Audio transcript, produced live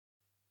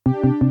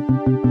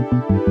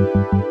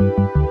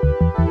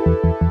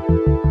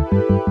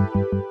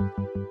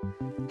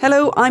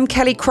Hello, I'm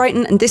Kelly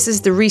Crichton and this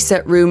is The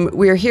Reset Room.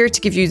 We're here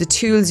to give you the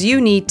tools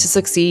you need to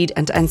succeed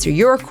and to answer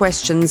your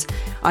questions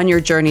on your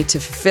journey to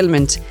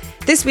fulfillment.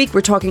 This week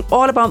we're talking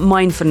all about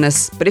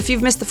mindfulness, but if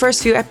you've missed the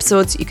first few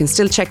episodes, you can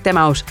still check them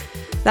out.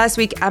 Last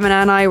week, Amina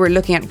and I were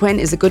looking at when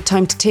is a good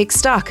time to take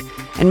stock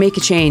and make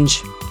a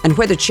change, and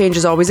whether change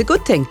is always a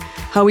good thing,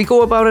 how we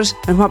go about it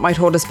and what might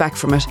hold us back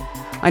from it.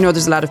 I know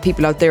there's a lot of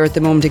people out there at the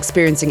moment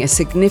experiencing a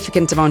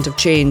significant amount of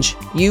change.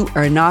 You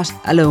are not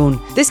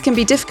alone. This can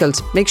be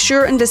difficult. Make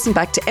sure and listen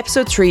back to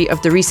episode 3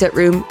 of The Reset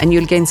Room and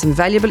you'll gain some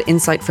valuable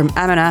insight from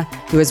Amina,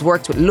 who has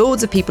worked with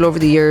loads of people over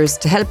the years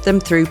to help them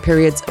through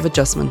periods of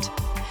adjustment.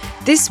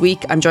 This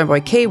week, I'm joined by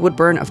Kay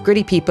Woodburn of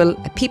Gritty People,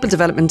 a people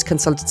development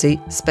consultancy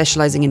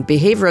specialising in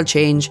behavioural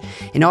change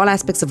in all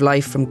aspects of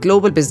life, from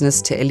global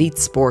business to elite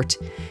sport.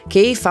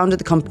 Kay founded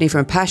the company from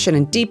a passion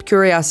and deep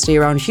curiosity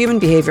around human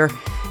behaviour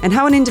and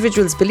how an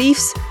individual's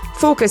beliefs,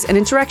 focus and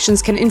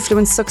interactions can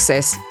influence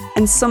success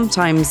and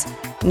sometimes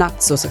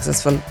not so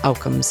successful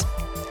outcomes.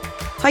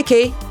 Hi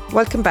Kay,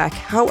 welcome back.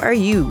 How are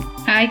you?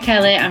 Hi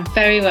Kelly, I'm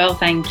very well,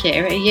 thank you.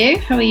 Are you?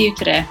 How are you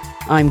today?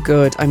 I'm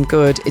good.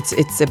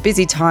 It's a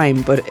busy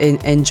time, but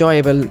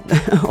enjoyable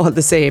all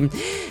the same.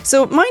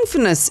 So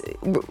mindfulness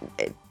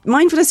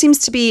seems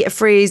to be a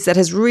phrase that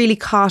has really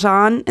caught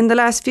on in the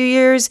last few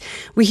years.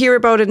 We hear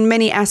about it in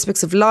many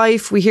aspects of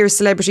life. We hear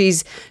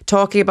celebrities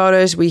talking about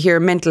it. We hear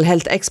mental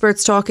health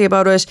experts talking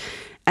about it.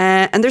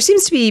 And there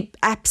seems to be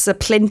apps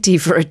aplenty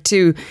for it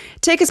too.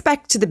 Take us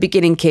back to the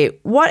beginning, Kate.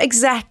 What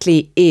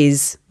exactly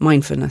is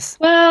mindfulness?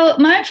 Well,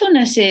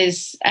 mindfulness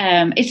is,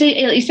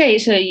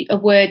 it's a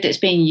word that's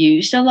being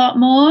used a lot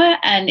more.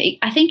 And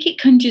I think it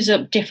conjures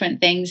up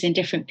different things in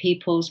different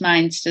people's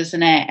minds,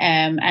 doesn't it?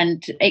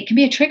 And it can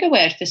be a trigger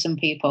word for some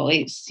people.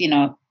 It's,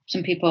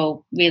 some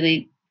people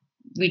really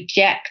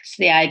reject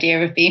the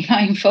idea of being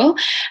mindful,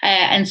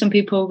 and some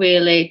people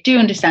really do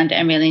understand it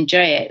and really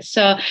enjoy it.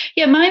 So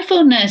yeah,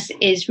 mindfulness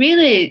is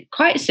really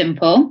quite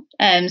simple.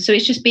 So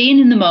it's just being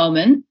in the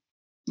moment,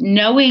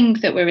 knowing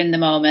that we're in the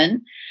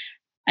moment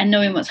and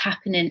knowing what's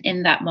happening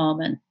in that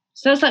moment.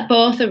 So it's like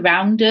both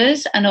around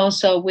us and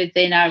also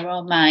within our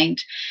own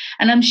mind.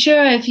 And I'm sure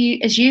as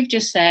you've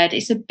just said,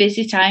 it's a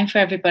busy time for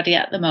everybody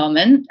at the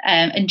moment.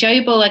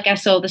 Enjoyable, I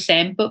guess, all the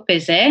same, but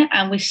busy.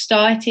 And we're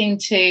starting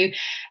to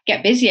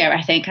get busier,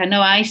 I think. I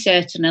know I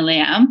certainly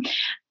am.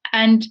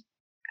 And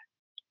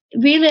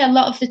really a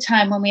lot of the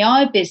time when we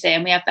are busy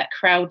and we have that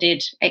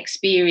crowded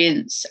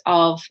experience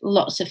of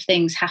lots of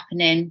things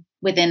happening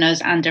within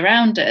us and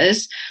around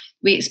us,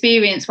 we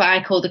experience what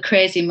I call the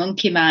crazy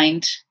monkey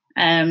mind.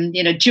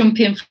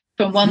 Jumping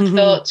from one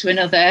thought to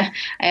another.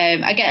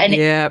 I get an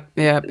yeah.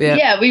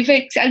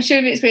 I'm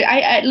sure we've experienced.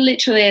 I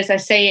literally, as I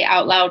say it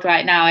out loud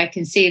right now, I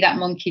can see that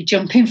monkey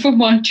jumping from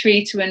one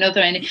tree to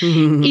another, and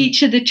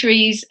each of the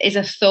trees is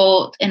a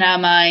thought in our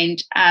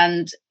mind.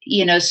 And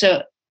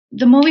so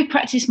the more we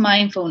practice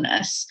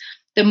mindfulness,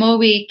 the more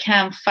we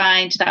can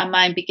find that our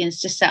mind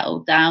begins to settle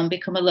down,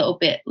 become a little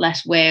bit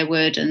less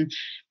wayward, and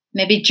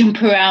maybe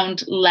jump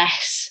around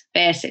less,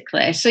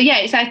 basically. So yeah,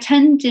 it's our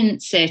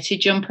tendency to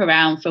jump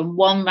around from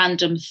one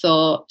random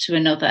thought to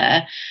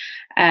another.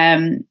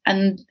 And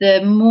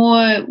the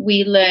more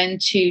we learn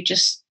to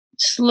just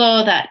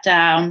slow that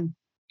down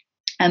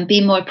and be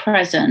more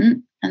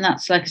present, and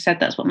that's, like I said,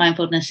 that's what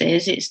mindfulness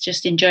is. It's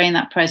just enjoying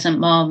that present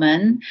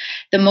moment.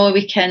 The more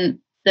we can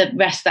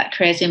rest that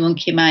crazy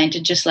monkey mind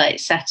and just let it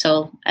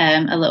settle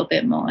a little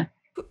bit more.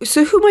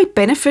 So who might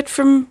benefit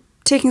from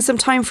taking some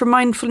time for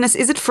mindfulness?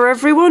 Is it for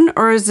everyone,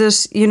 or is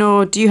it,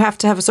 do you have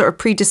to have a sort of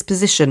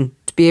predisposition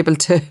to be able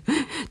to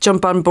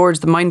jump on board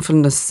the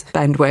mindfulness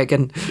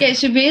bandwagon? Yeah,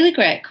 it's a really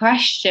great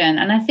question.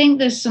 And I think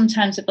there's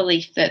sometimes a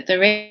belief that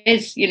there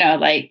is,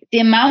 like the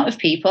amount of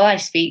people I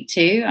speak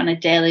to on a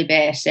daily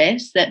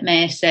basis that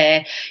may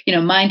say,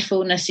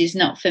 mindfulness is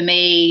not for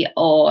me,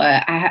 or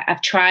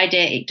I've tried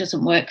it, it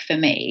doesn't work for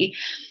me.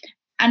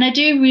 And I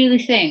do really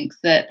think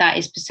that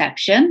is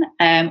perception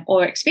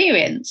or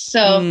experience.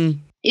 So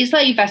it's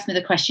like you've asked me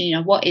the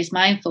question, what is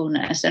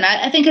mindfulness? And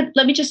I think,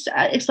 let me just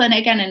explain it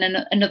again in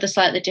another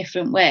slightly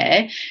different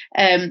way.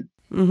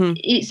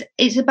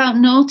 It's about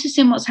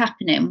noticing what's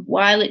happening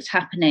while it's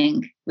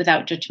happening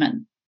without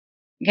judgment.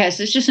 Okay,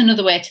 so it's just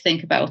another way to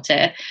think about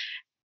it.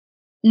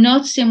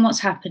 Noticing what's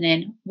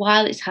happening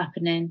while it's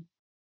happening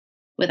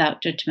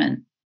without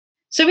judgment.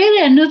 So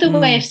really another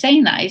way of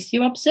saying that is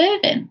you're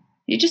observing.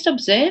 You're just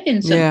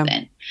observing something.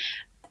 Yeah.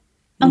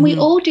 And we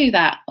all do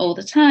that all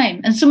the time.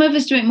 And some of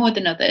us do it more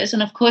than others.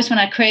 And of course, when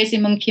our crazy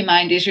monkey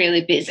mind is really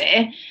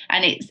busy,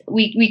 and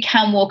we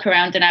can walk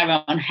around in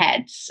our own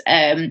heads,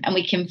 and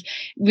we can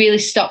really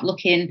stop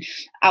looking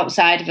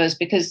outside of us,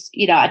 because,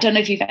 I don't know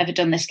if you've ever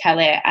done this,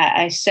 Kelly.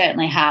 I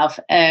certainly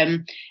have.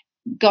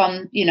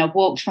 Gone,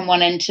 walked from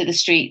one end of the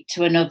street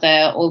to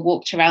another, or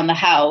walked around the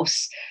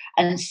house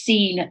and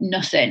seen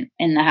nothing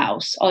in the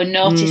house, or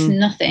noticed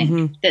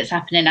nothing that's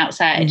happening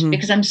outside,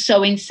 because I'm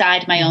so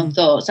inside my own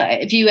thoughts.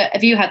 Have you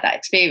had that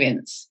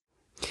experience?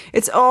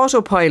 It's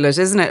autopilot,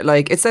 isn't it?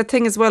 Like, it's that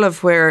thing as well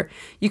of where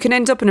you can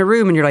end up in a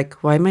room and you're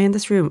like, why am I in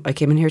this room? I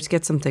came in here to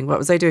get something. What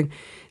was I doing?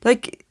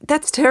 Like,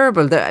 that's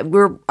terrible that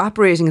we're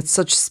operating at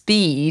such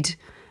speed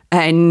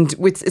and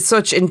with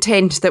such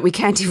intent that we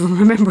can't even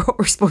remember what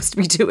we're supposed to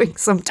be doing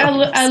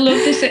sometimes. I love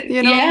this.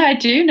 Yeah, I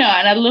do know.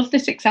 And I love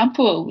this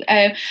example.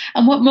 And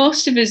what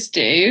most of us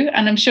do,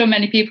 and I'm sure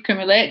many people can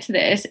relate to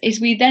this, is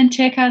we then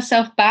take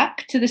ourselves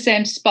back to the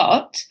same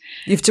spot.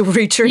 You have to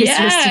retrace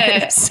your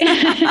steps.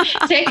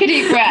 Take a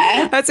deep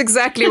breath. That's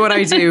exactly what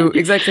I do.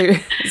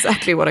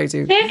 Exactly what I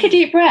do. Take a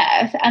deep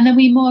breath, and then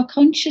we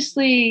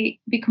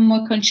become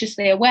more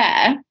consciously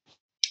aware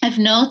of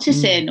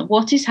noticing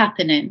what is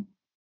happening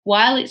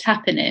while it's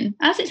happening,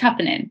 as it's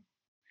happening.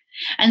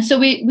 And so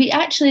we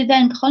actually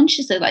then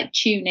consciously like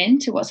tune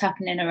into what's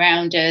happening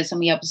around us, and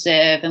we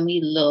observe and we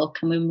look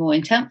and we're more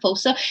intentful.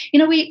 So,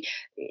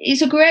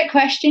 it's a great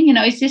question,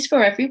 is this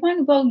for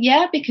everyone? Well,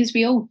 yeah, because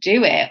we all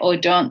do it or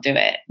don't do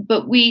it,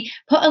 but we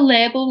put a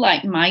label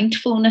like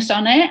mindfulness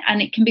on it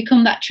and it can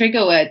become that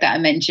trigger word that I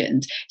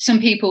mentioned. Some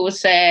people will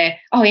say,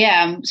 oh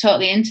yeah, I'm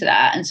totally into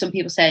that. And some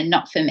people say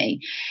not for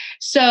me.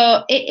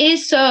 So it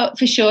is so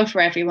for sure for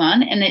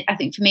everyone. And I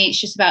think for me,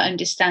 it's just about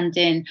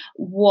understanding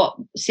what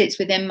sits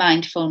within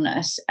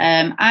mindfulness.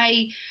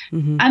 I'm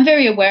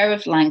very aware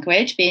of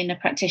language, being a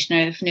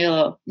practitioner of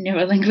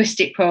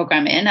neuro-linguistic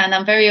programming, and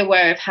I'm very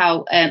aware of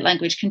how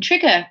language can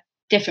trigger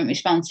different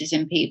responses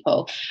in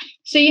people.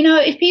 So,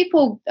 if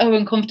people are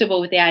uncomfortable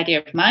with the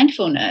idea of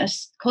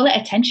mindfulness, call it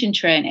attention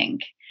training,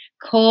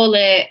 call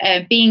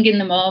it being in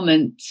the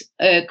moment,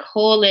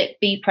 call it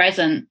be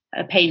present,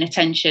 paying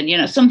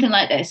attention, something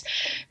like this.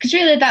 Because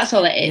really that's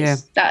all it is. Yeah.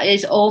 That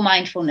is all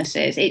mindfulness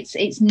is.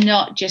 It's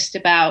not just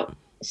about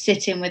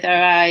sitting with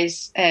our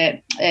eyes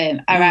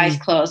eyes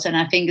closed and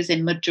our fingers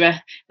in mudra,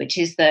 which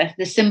is the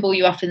symbol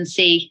you often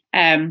see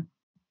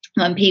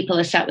when people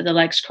are sat with their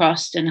legs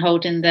crossed and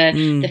holding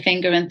the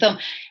finger and thumb.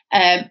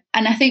 And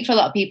I think for a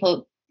lot of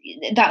people,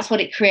 that's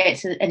what it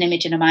creates, an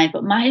image in a mind.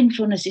 But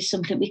mindfulness is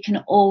something we can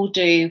all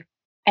do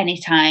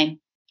anytime,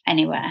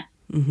 anywhere.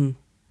 Mm-hmm.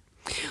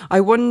 I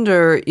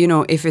wonder,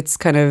 if it's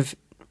kind of,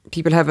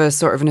 people have a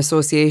sort of an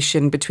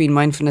association between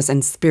mindfulness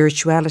and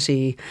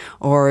spirituality,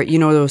 or,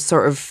 those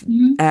sort of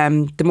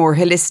the more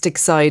holistic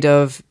side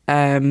of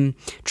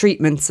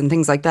treatments and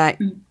things like that.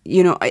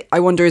 I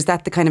wonder, is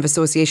that the kind of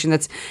association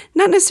that's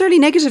not necessarily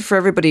negative for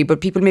everybody,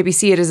 but people maybe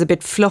see it as a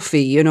bit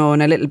fluffy, and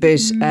a little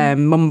bit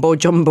mumbo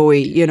jumbo-y,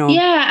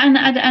 Yeah, and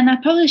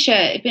I'd probably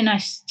it'd be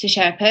nice to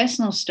share a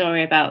personal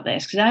story about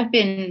this, because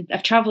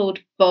I've travelled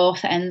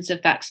both ends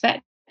of that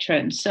spectrum.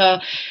 So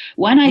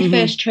when I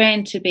first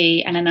trained to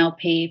be an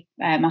NLP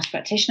master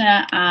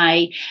practitioner,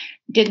 I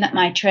did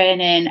my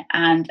training,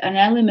 and an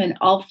element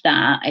of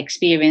that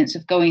experience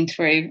of going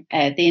through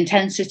the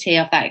intensity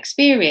of that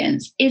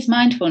experience is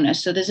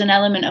mindfulness. So there's an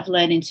element of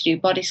learning to do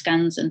body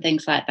scans and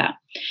things like that.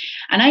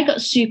 And I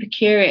got super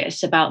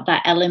curious about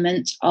that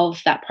element of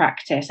that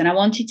practice, and I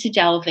wanted to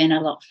delve in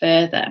a lot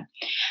further.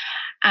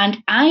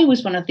 And I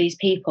was one of these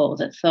people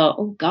that thought,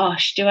 oh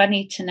gosh, do I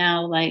need to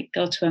now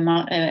go to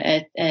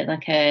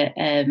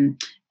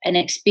an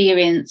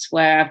experience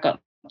where I've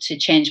got to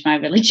change my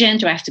religion?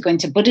 Do I have to go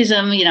into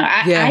Buddhism?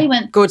 I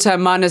went, go to a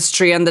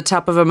monastery on the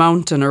top of a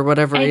mountain or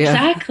whatever.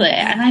 Exactly.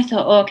 Yeah. And I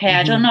thought, okay,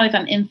 I don't know if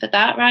I'm in for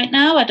that right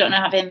now. I don't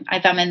know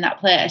if I'm in that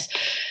place.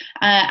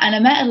 And I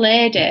met a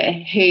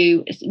lady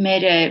who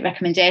made a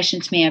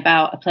recommendation to me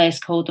about a place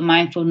called the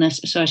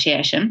Mindfulness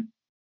Association.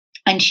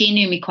 And she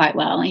knew me quite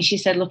well. And she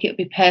said, look, it would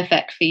be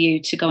perfect for you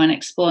to go and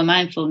explore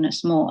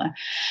mindfulness more.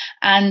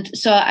 And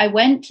so I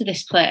went to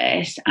this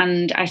place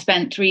and I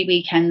spent 3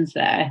 weekends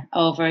there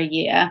over a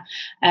year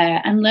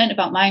and learned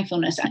about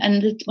mindfulness.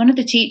 And one of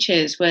the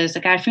teachers was a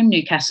guy from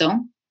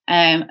Newcastle,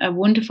 a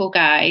wonderful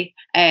guy.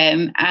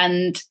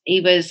 And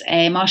he was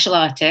a martial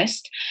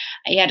artist.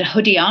 He had a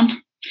hoodie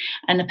on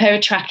and a pair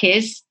of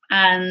trackies.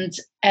 And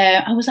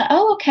I was like,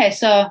 oh, okay.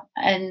 So,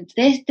 and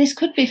this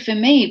could be for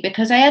me,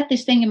 because I had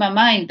this thing in my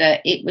mind that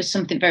it was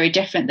something very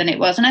different than it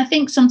was. And I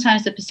think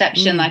sometimes the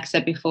perception, like I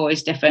said before,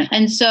 is different.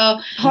 And so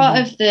part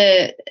of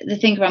the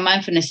thing around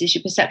mindfulness is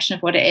your perception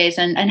of what it is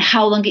and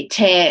how long it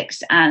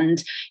takes.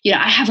 And,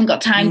 I haven't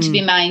got time to be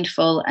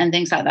mindful and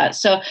things like that.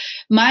 So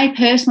my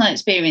personal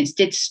experience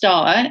did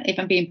start, if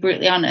I'm being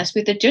brutally honest,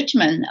 with the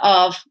judgment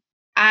of,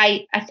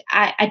 I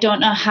don't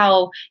know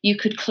how you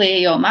could clear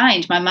your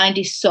mind. My mind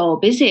is so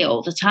busy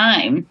all the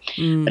time.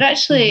 But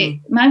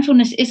actually,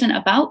 mindfulness isn't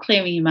about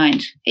clearing your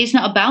mind. It's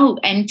not about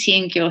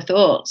emptying your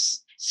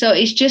thoughts. So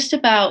it's just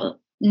about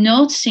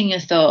noticing your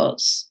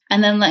thoughts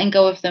and then letting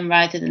go of them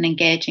rather than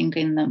engaging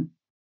in them.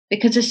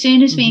 Because as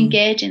soon as we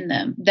engage in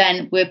them,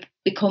 then we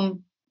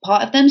become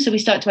part of them. So we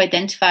start to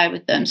identify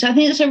with them. So I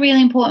think that's a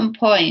really important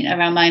point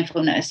around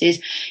mindfulness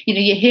is,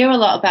 you hear a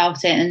lot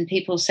about it and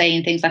people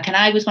saying things like, and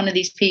I was one of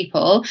these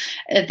people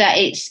that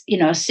it's,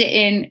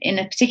 sitting in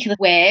a particular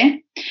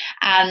way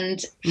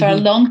and for a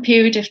long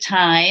period of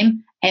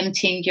time,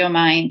 emptying your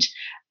mind.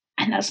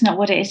 And that's not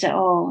what it is at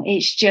all.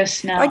 It's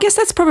just not. I guess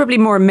that's probably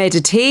more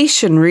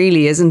meditation,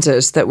 really, isn't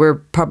it? That we're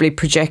probably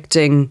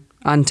projecting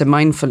onto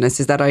mindfulness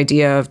is that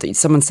idea of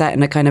someone sat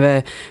in a kind of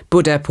a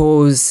Buddha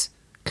pose,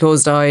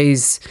 closed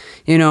eyes,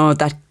 you know,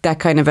 that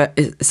kind of a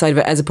side of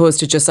it, as opposed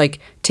to just like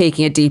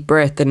taking a deep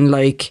breath and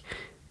like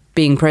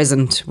being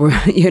present.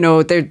 You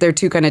know, they're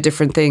two kind of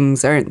different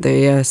things, aren't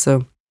they? Yeah,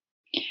 so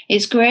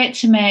it's great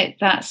to make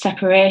that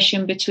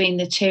separation between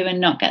the two and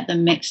not get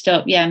them mixed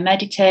up. Yeah,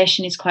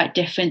 meditation is quite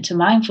different to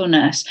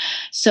mindfulness.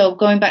 So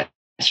going back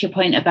to your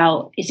point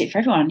about, is it for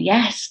everyone?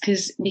 Yes,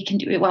 because we can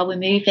do it while we're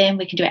moving.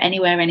 We can do it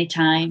anywhere,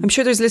 anytime. I'm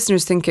sure there's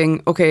listeners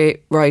thinking,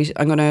 okay, right,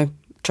 I'm going to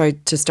try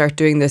to start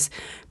doing this.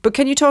 But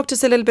can you talk to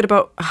us a little bit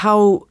about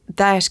how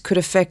that could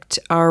affect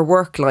our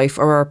work life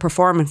or our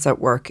performance at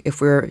work if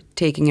we're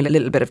taking a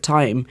little bit of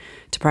time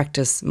to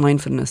practice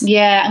mindfulness?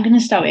 Yeah, I'm going to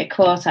start with a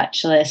quote,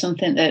 actually,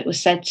 something that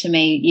was said to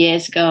me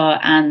years ago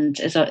and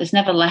has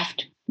never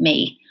left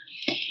me.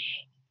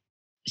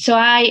 So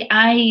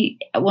I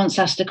once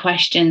asked a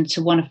question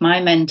to one of my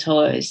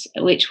mentors,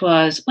 which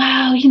was,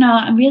 wow, you know,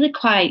 I'm really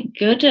quite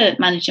good at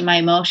managing my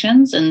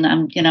emotions and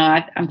I'm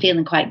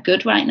feeling quite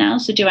good right now.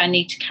 So do I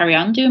need to carry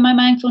on doing my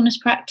mindfulness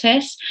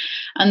practice?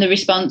 And the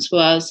response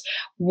was,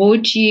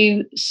 would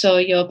you sew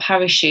your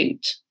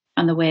parachute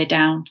on the way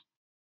down?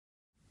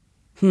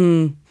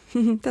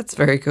 That's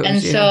very good.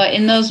 And yeah. so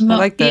in those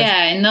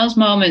in those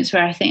moments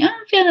where I think, I'm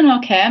feeling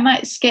okay, I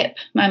might skip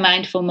my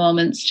mindful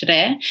moments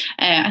today.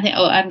 I think,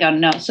 I'm gonna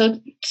know. So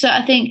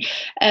I think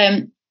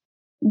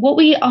what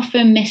we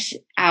often miss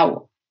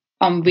out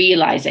on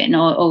realizing,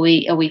 or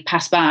we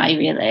pass by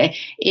really,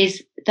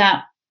 is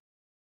that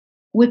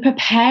we're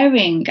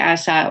preparing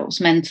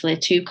ourselves mentally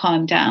to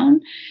calm down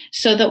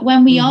so that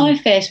when we are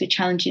faced with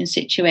challenging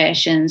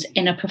situations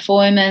in a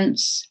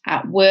performance,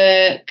 at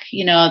work,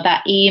 you know,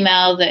 that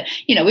email that,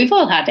 you know, we've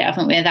all had it,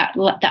 haven't we?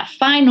 That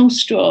final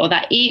straw,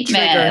 that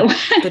email.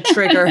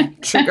 Trigger.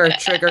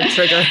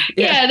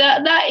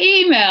 Yeah, that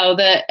email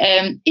that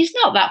is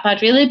not that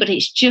bad really, but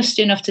it's just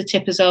enough to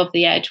tip us over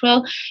the edge.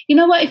 Well, you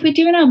know what? If we're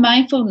doing our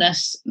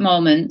mindfulness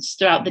moments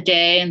throughout the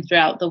day and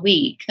throughout the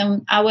week,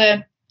 then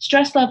our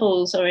stress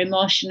levels or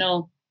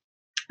emotional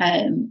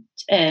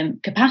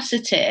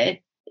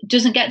capacity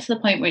doesn't get to the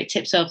point where it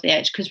tips over the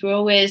edge because we're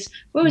always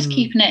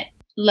keeping it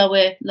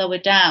lower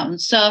down.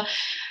 So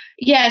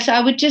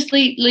I would just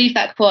leave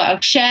that quote.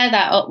 I'll share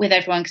that up with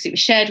everyone because it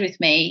was shared with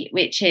me,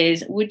 which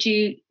is, would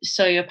you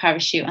sew your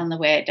parachute on the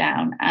way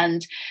down?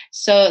 And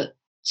so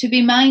to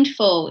be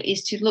mindful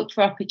is to look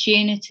for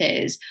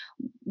opportunities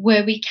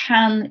where we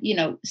can, you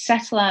know,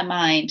 settle our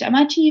mind.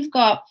 Imagine you've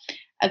got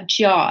a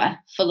jar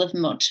full of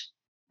mud.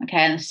 Okay,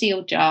 and a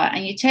sealed jar,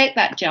 and you take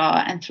that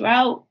jar and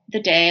throughout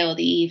the day or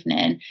the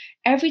evening,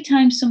 every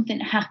time something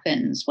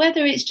happens,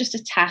 whether it's just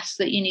a task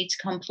that you need to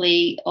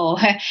complete or,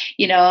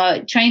 you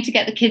know, trying to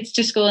get the kids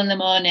to school in the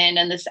morning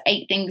and there's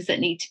 8 things that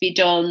need to be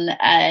done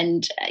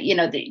and, you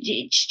know,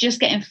 it's just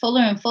getting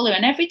fuller and fuller.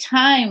 And every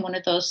time one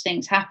of those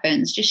things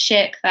happens, just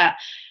shake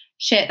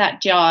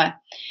that jar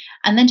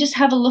and then just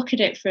have a look at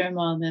it for a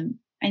moment.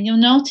 And you'll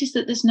notice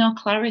that there's no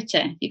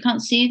clarity. You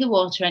can't see the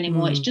water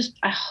anymore. It's just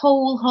a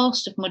whole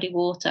host of muddy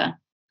water.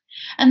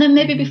 And then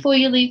maybe before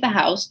you leave the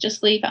house,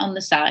 just leave it on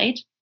the side.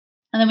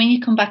 And then when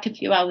you come back a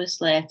few hours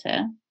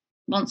later,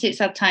 once it's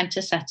had time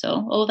to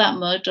settle, all that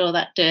mud or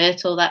that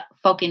dirt or that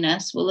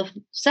fogginess will have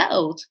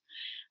settled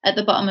at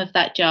the bottom of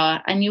that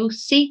jar. And you'll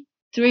see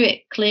through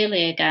it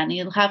clearly again.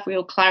 You'll have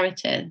real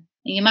clarity. And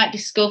you might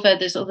discover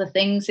there's other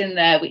things in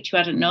there which you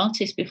hadn't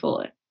noticed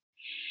before.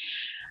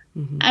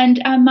 And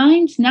our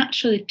minds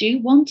naturally do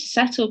want to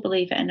settle,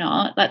 believe it or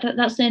not. Like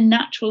that's their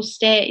natural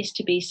state, is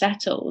to be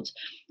settled.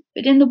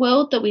 But in the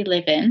world that we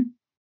live in,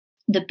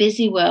 the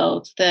busy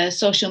world, the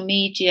social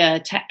media,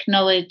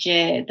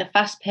 technology, the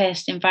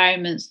fast-paced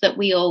environments that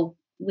we all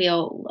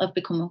have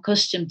become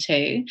accustomed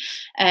to,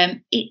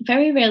 it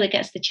very rarely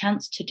gets the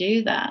chance to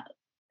do that.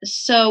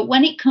 So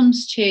when it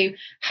comes to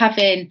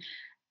having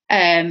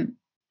an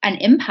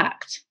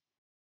impact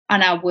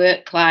on our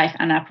work life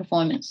and our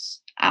performance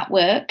at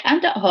work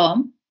and at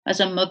home, as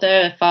a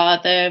mother, a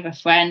father, a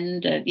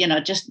friend, you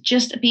know,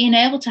 just being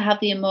able to have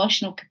the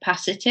emotional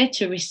capacity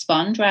to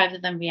respond rather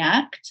than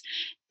react,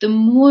 the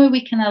more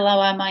we can allow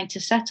our mind to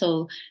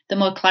settle, the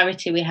more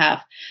clarity we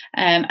have.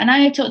 And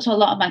I talk to a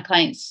lot of my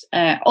clients,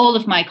 all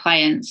of my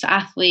clients,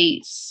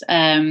 athletes,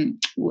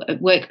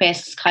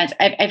 work-based clients,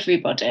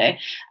 everybody.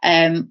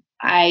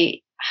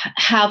 I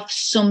have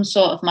some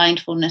sort of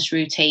mindfulness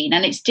routine,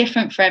 and it's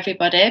different for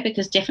everybody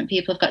because different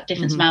people have got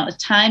different amount of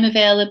time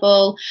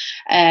available,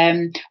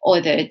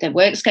 or their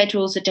work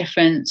schedules are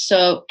different.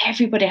 So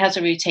everybody has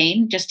a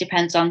routine, just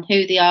depends on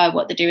who they are,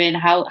 what they're doing,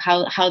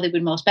 how they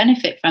would most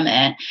benefit from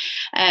it.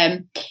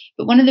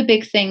 But one of the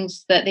big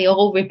things that they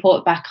all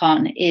report back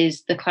on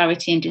is the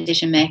clarity and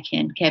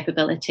decision-making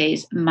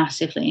capabilities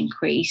massively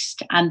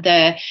increased and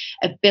their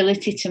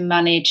ability to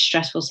manage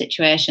stressful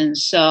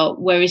situations. So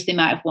whereas they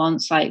might have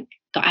once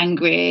got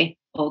angry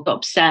or got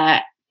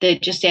upset, they're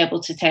just able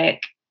to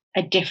take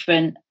a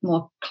different,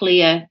 more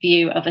clear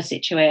view of a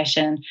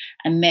situation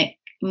and make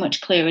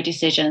much clearer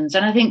decisions.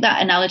 And I think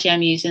that analogy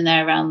I'm using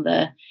there around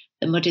the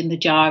mud in the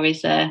jar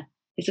is a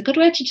is a good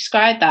way to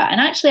describe that.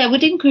 And actually, I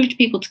would encourage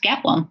people to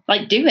get one,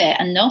 like do it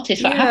and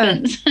notice what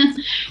happens.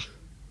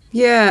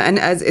 Yeah, and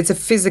as it's a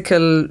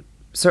physical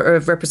sort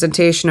of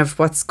representation of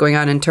what's going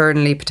on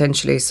internally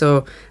potentially.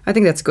 So I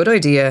think that's a good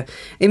idea.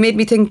 It made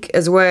me think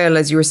as well,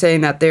 as you were saying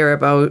that there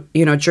about,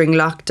 you know, during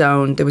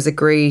lockdown, there was a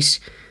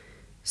great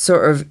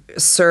sort of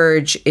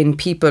surge in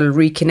people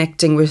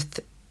reconnecting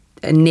with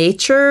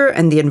nature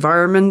and the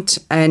environment.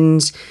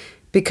 And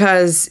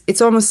because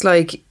it's almost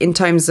like in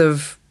times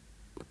of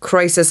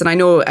crisis, and I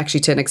know actually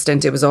to an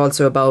extent it was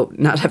also about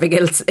not having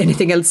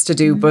anything else to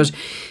do, but,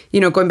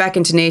 you know, going back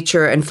into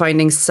nature and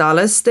finding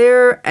solace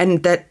there,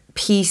 and that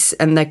peace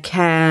and the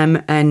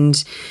calm,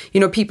 and, you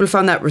know, people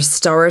found that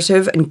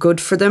restorative and good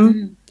for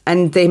them,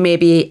 and they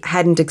maybe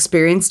hadn't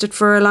experienced it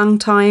for a long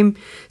time.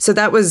 So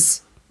that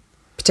was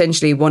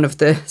potentially one of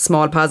the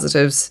small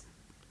positives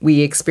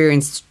we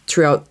experienced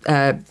throughout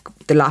the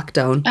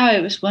lockdown. Oh,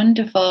 it was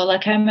wonderful.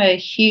 Like, I'm a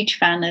huge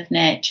fan of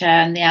nature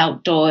and the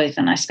outdoors,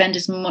 and I spend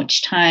as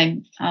much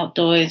time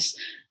outdoors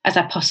as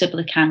I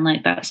possibly can.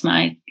 Like, that's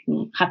my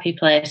happy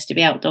place, to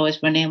be outdoors,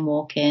 running and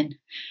walking.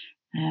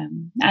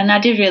 And I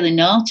did really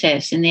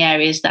notice in the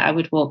areas that I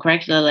would walk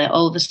regularly,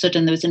 all of a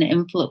sudden there was an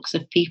influx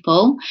of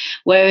people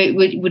where it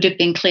would have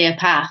been clear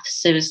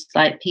paths. There was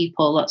like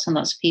people, lots and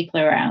lots of people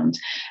around.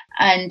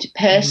 And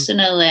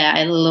personally,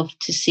 I loved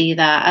to see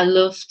that.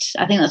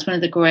 I think that's one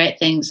of the great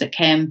things that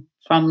came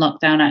from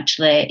lockdown,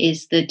 actually,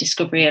 is the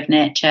discovery of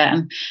nature.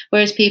 And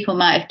whereas people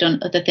might have done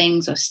other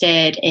things or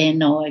stayed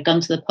in or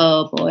gone to the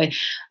pub or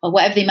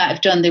whatever they might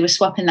have done, they were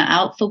swapping that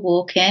out for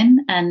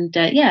walking. And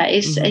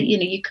it's, you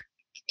know,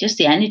 just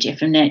the energy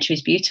from nature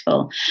is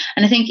beautiful.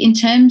 And I think in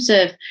terms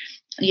of,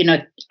 you know,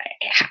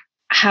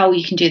 how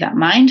you can do that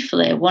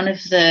mindfully, one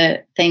of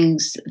the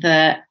things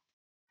that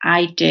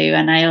I do,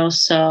 and I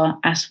also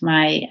ask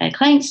my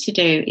clients to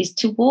do, is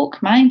to walk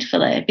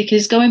mindfully.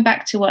 Because going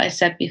back to what I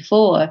said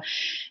before,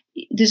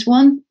 there's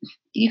one,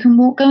 you can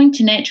go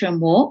into nature and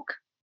walk,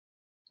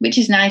 which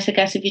is nice, I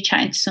guess, if you're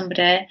chatting to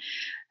somebody.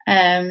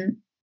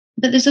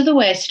 But there's other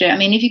ways to do it. I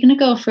mean, if you're going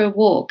to go for a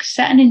walk,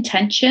 set an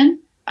intention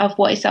of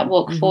what is that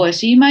walk for.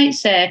 So you might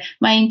say,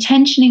 my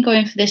intention in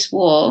going for this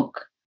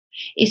walk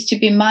is to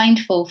be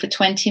mindful for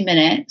 20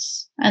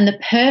 minutes. And the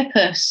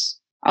purpose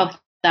of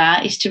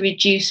that is to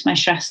reduce my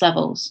stress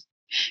levels.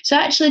 So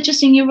actually,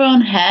 just in your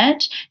own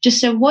head,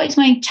 just say, what is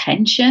my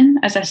intention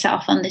as I set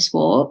off on this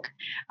walk?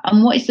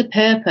 And what is the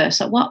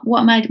purpose? Like, why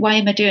am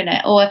I doing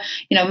it? Or,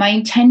 you know, my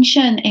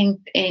intention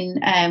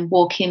in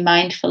walking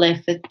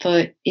mindfully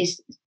for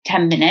is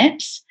 10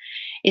 minutes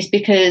is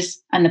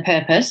because, and the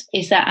purpose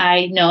is that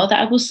I know that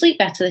I will sleep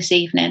better this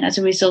evening as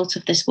a result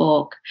of this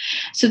walk.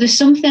 So there's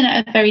something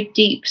at a very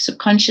deep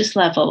subconscious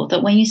level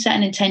that when you set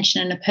an intention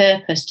and a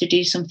purpose to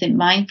do something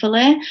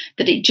mindfully,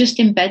 that it just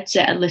embeds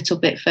it a little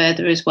bit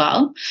further as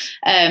well.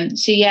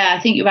 So yeah,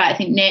 I think you're right. I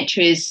think nature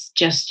is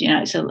just, you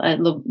know, it's a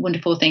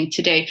wonderful thing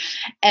to do.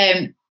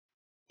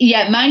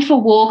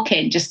 Mindful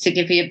walking, just to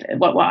give you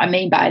what I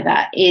mean by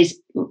that, is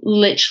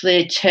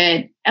literally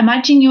to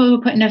imagine you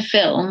were putting a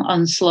film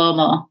on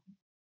slow-mo.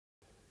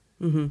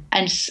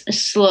 And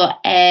slow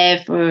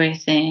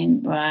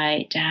everything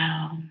right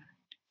down.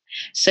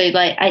 So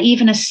like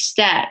even a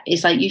step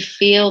is like you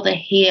feel the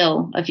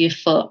heel of your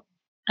foot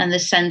and the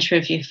center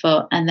of your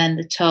foot and then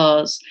the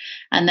toes.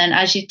 And then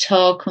as your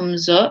toe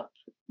comes up,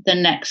 the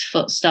next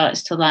foot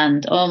starts to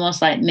land,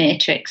 almost like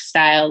Matrix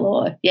style,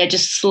 or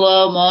just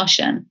slow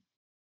motion.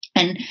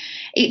 And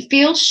it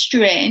feels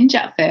strange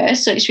at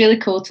first, so it's really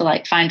cool to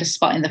like find a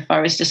spot in the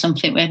forest or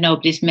something where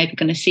nobody's maybe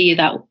going to see you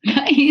that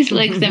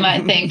easily, because they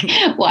might think,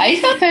 why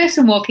is that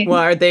person walking?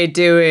 What are they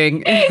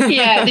doing?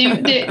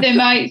 They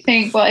might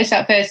think, what is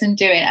that person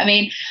doing? I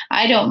mean,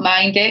 I don't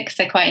mind it because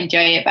I quite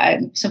enjoy it,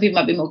 but some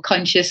people might be more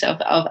conscious of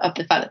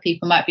the fact that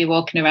people might be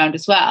walking around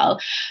as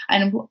well.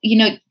 And, you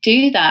know,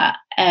 do that.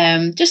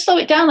 Just slow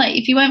it down. Like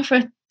if you went for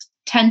a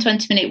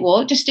 10-20 minute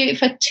walk, just do it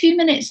for 2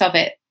 minutes of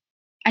it.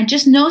 And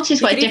just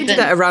notice what a difference. You could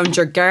do that around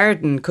your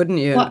garden, couldn't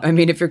you? I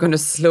mean, if you're going to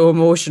slow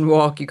motion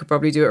walk, you could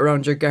probably do it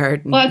around your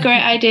garden. What a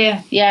great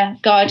idea. Yeah,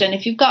 garden.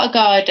 If you've got a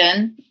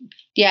garden,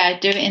 do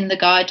it in the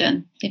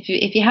garden.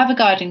 If you have a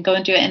garden, go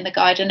and do it in the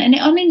garden. And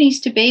it only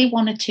needs to be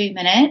 1 or 2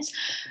 minutes.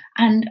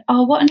 And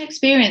what an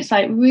experience.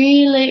 Like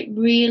really,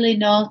 really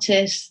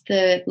notice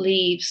the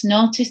leaves,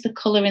 notice the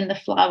colour in the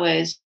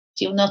flowers.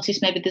 You'll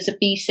notice maybe there's a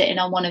bee sitting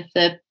on one of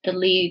the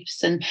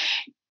leaves, and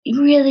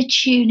really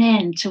tune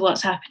in to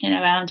what's happening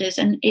around us.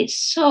 And it's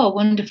so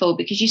wonderful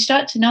because you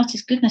start to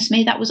notice, goodness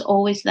me, that was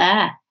always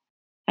there.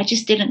 I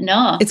just didn't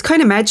know. It's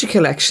kind of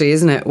magical actually,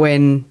 isn't it?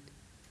 When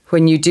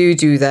you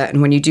do that and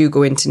when you do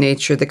go into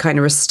nature, the kind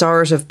of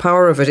restorative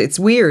power of it, it's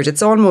weird.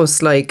 It's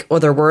almost like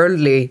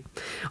otherworldly.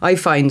 I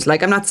find,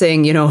 like, I'm not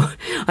saying, you know,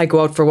 I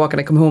go out for a walk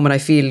and I come home and I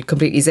feel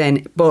completely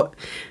zen, but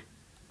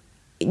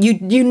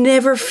you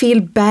never feel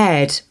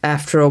bad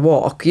after a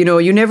walk, you know,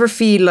 you never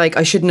feel like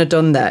I shouldn't have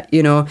done that,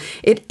 you know.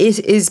 It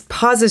is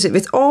positive.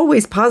 It's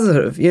always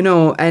positive, you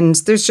know, and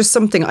there's just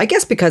something, I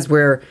guess, because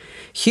we're,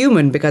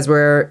 human because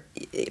we're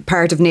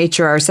part of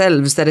nature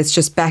ourselves, that it's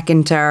just back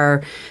into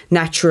our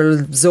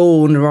natural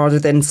zone rather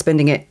than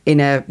spending it in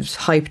a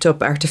hyped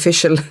up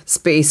artificial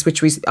space,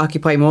 which we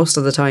occupy most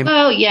of the time.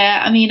 Oh,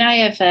 yeah. I mean, I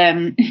have,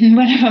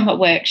 whenever I'm at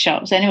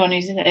workshops, anyone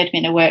who's heard me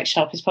in a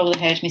workshop has probably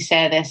heard me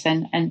say this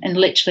and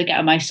literally get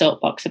on my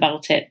soapbox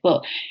about it.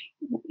 But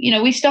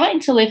we're starting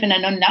to live in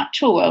an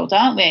unnatural world,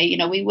 aren't we?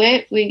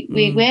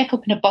 We wake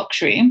up in a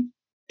box room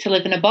to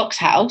live in a box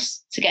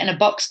house, to get in a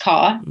box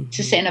car,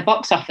 to sit in a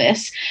box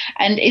office.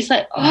 And it's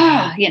like,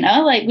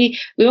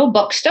 we're all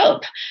boxed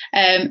up.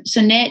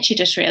 So nature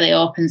just really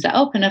opens that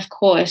up. And of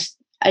course,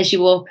 as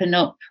you open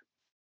up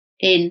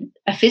in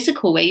a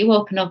physical way, you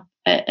open up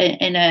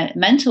in a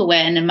mental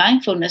way and a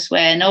mindfulness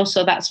way. And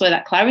also that's where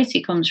that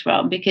clarity comes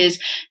from, because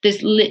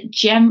there's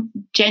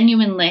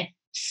genuinely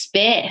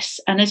space.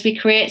 And as we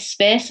create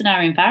space in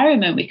our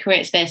environment, we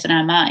create space in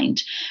our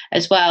mind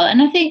as well.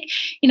 And I think,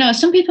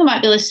 some people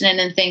might be listening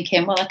and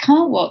thinking, well, I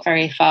can't walk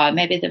very far.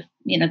 Maybe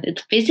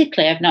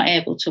physically I'm not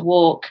able to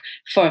walk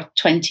for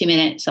 20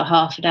 minutes or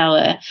half an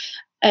hour.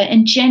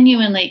 And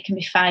genuinely, it can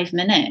be 5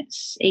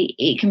 minutes.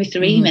 It can be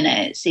 3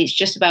 minutes. It's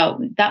just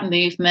about that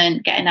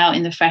movement, getting out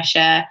in the fresh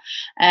air.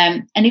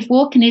 And if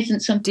walking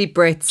isn't some deep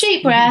breaths,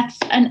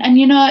 and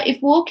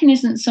if walking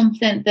isn't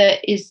something that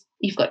is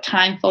you've got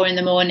time for in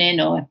the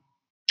morning or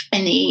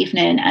in the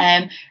evening,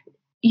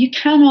 you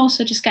can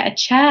also just get a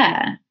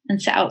chair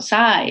and sit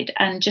outside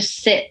and just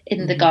sit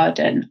in the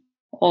garden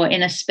or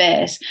in a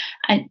space.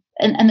 And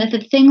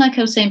the thing, like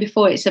I was saying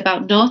before, it's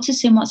about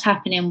noticing what's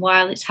happening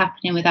while it's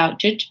happening without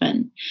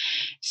judgment.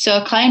 So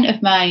a client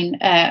of mine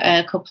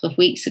a couple of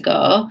weeks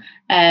ago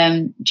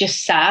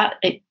just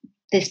sat.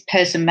 This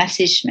person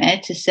messaged me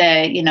to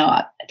say,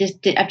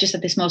 I've just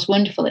had this most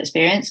wonderful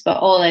experience, but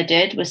all I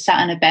did was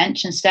sat on a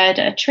bench and stared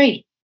at a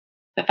tree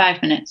for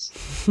 5 minutes.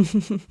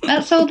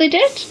 That's all they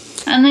did.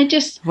 And they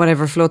just...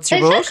 whatever floats your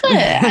boat. Exactly.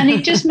 And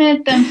it just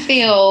made them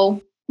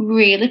feel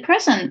really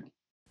present.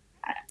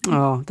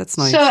 Oh, that's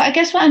nice. So I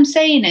guess what I'm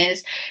saying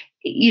is,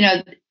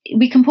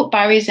 we can put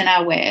barriers in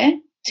our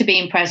way to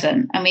being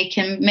present, and we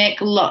can make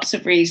lots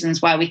of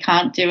reasons why we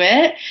can't do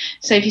it.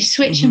 So if you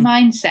switch your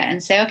mindset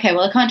and say, okay,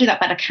 well, I can't do that,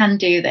 but I can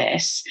do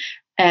this.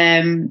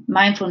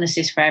 Mindfulness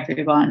is for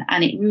everyone,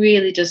 and it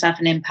really does have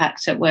an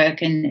impact at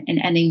work and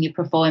in your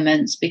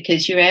performance,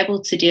 because you're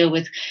able to deal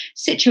with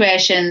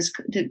situations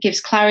that gives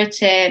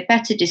clarity,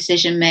 better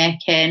decision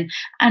making,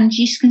 and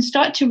you can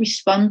start to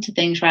respond to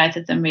things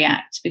rather than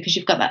react, because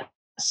you've got that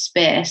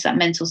space, that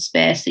mental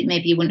space that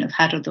maybe you wouldn't have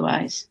had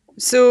otherwise.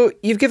 So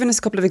you've given us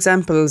a couple of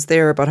examples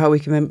there about how we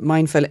can be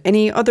mindful.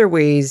 Any other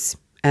ways,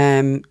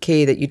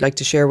 Kay, that you'd like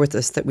to share with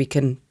us that we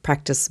can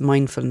practice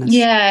mindfulness?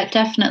 Yeah,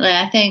 definitely.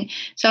 I think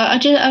so.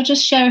 I'll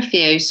just share a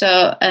few.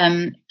 So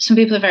some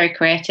people are very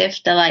creative.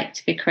 They like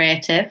to be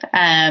creative.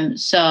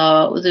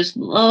 So there's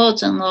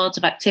loads and loads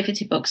of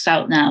activity books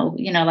out now,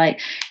 like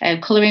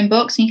colouring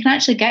books. And you can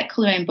actually get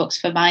colouring books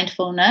for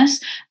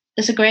mindfulness.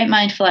 It's a great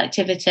mindful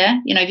activity.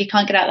 If you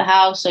can't get out of the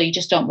house or you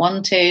just don't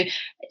want to,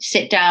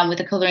 sit down with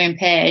a colouring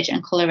page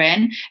and colour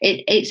in.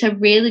 It's a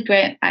really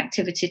great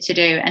activity to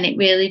do, and it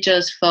really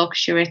does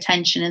focus your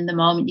attention in the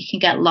moment. You can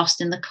get lost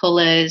in the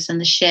colours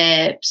and the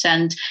shapes,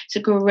 and it's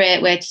a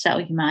great way to settle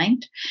your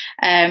mind.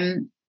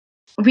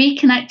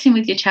 Reconnecting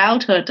with your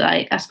childhood,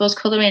 like I suppose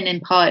colouring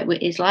in part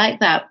is like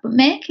that, but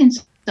making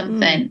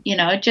something,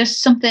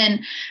 just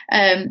something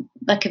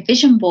like a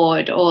vision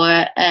board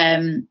or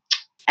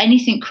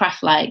anything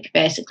craft-like,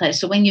 basically.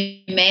 So when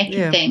you're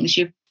making things,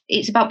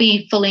 it's about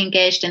being fully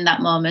engaged in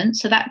that moment.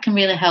 So that can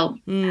really help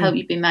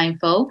you be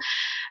mindful.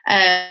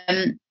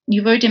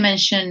 You've already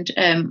mentioned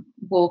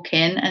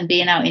walking and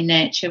being out in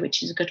nature,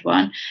 which is a good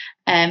one.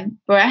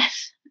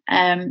 Breath.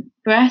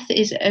 Breath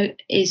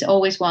is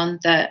always one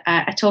that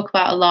I talk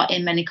about a lot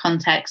in many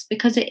contexts,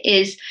 because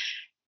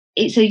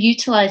it's a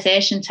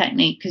utilization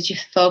technique, because you're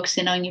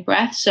focusing on your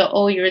breath. So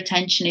all your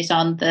attention is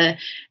on the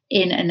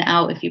in and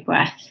out of your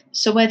breath.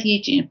 So whether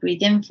you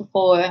breathe in for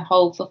 4,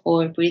 hold for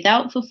 4, breathe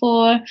out for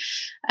 4,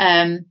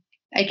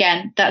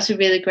 again, that's a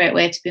really great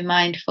way to be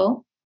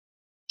mindful.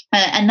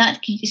 And that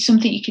is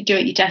something you could do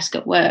at your desk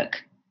at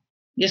work.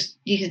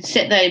 You could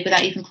sit there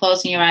without even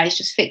closing your eyes,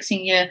 just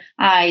fixing your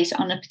eyes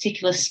on a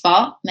particular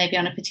spot, maybe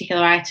on a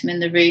particular item in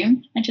the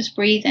room, and just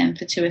breathe in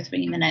for 2 or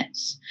 3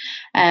 minutes.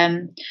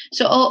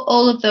 So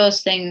all of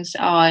those things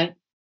are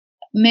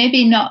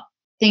maybe not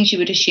things you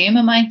would assume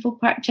are mindful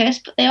practice,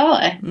 but they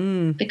are,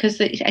 because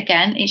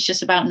again, it's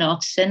just about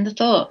noticing the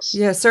thoughts.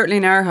 Yeah, certainly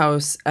in our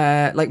house,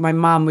 like my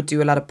mom would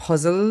do a lot of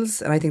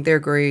puzzles, and I think they're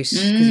great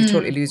because you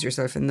totally lose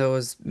yourself in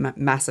those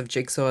massive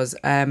jigsaws.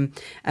 And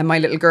my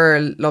little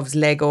girl loves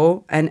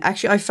Lego, and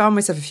actually I found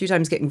myself a few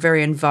times getting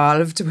very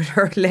involved with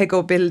her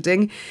Lego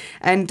building,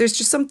 and there's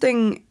just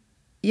something,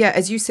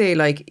 as you say,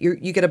 like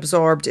you get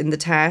absorbed in the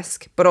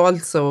task, but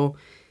also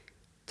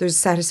there's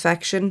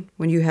satisfaction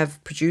when you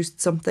have produced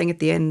something at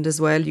the end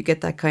as well. You get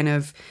that kind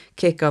of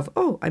kick of,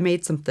 oh, I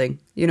made something,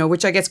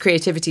 which I guess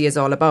creativity is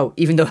all about,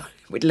 even though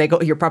with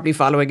Lego, you're probably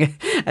following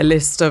a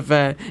list of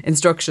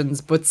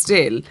instructions, but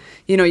still,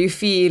 you know, you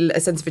feel a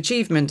sense of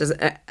achievement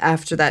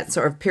after that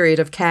sort of period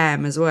of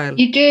calm as well.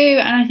 You do,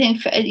 and I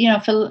think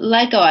for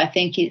Lego, I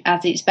think it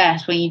at its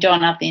best when you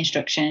don't have the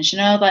instructions. You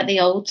know, like the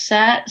old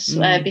sets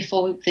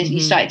before you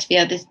started to be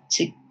able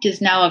to. Because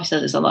now obviously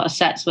there's a lot of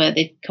sets where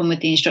they come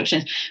with the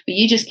instructions, but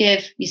you just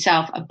give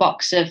yourself a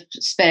box of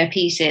spare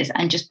pieces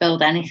and just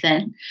build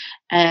anything.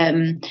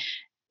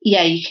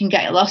 You can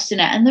get lost in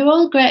it. And they're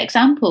all great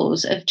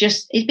examples of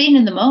just it being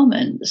in the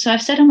moment. So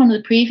I've said on one of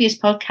the previous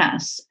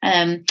podcasts,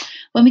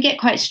 when we get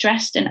quite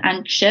stressed and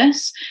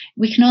anxious,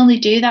 we can only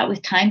do that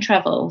with time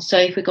travel. So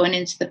if we're going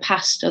into the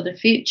past or the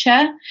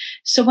future.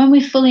 So when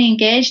we're fully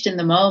engaged in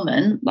the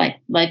moment, like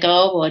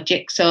Lego or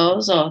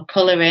jigsaws or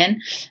colouring,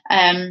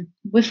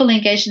 we're fully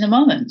engaged in the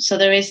moment. So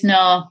there is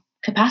no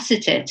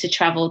capacity to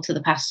travel to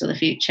the past or the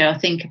future or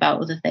think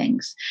about other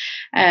things.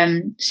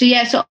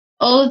 So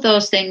all of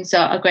those things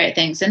are great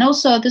things. And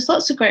also there's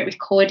lots of great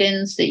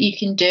recordings that you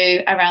can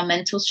do around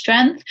mental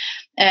strength.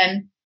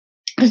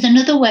 There's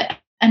another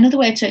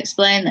way to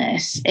explain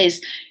this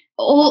is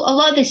a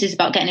lot of this is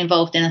about getting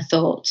involved in a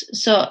thought.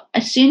 So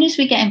as soon as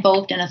we get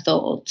involved in a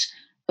thought,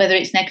 whether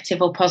it's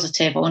negative or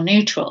positive or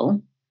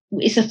neutral,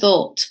 it's a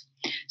thought.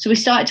 So we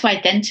start to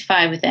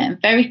identify with it,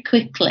 and very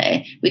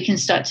quickly we can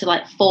start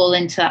to fall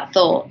into that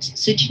thought.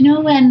 So do you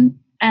know when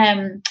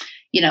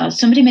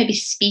somebody may be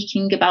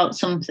speaking about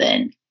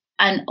something,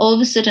 and all of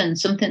a sudden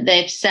something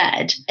they've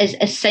said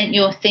has sent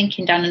your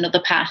thinking down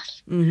another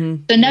path.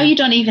 Mm-hmm. So now you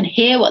don't even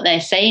hear what they're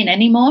saying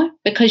anymore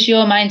because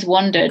your mind's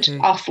wandered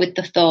off with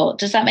the thought.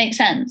 Does that make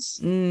sense?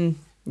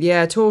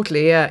 Yeah,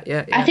 totally.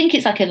 Yeah. I think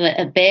it's like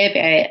a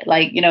baby,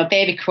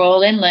 baby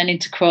crawling, learning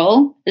to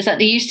crawl. It's like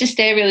they used to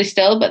stay really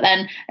still, but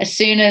then as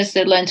soon as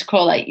they learn to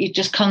crawl, you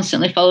just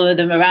constantly follow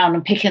them around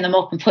and picking them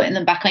up and putting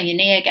them back on your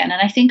knee again.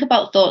 And I think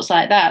about thoughts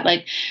like that.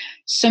 Like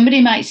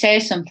somebody might say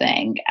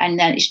something and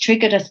then it's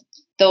triggered a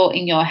thought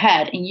in your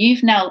head, and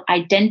you've now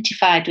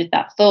identified with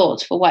that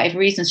thought for whatever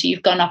reason, so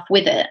you've gone off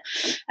with it,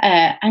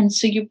 and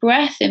so your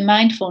breath in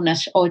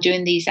mindfulness or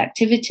doing these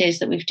activities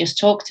that we've just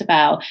talked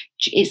about,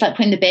 it's like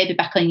putting the baby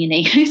back on your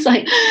knee. It's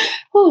like,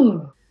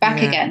 whoo,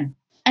 back again,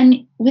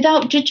 and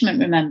without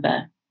judgment,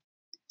 remember.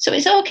 So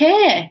it's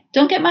okay,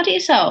 don't get mad at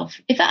yourself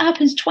if that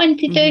happens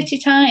 20 30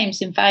 times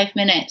in 5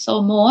 minutes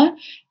or more.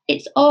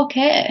 It's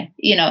okay.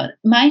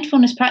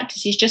 Mindfulness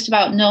practice is just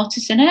about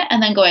noticing it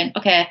and then going,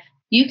 okay,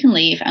 you can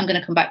leave. I'm going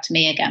to come back to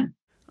me again.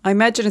 I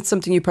imagine it's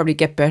something you probably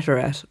get better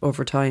at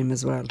over time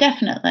as well.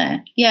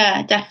 Definitely.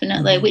 Yeah,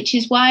 definitely. Which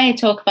is why I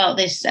talk about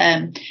this.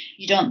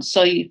 You don't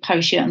sow your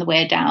parachute on the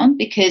way down,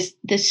 because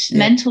this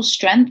mental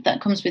strength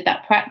that comes with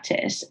that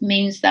practice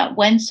means that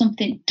when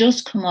something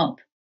does come up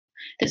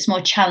that's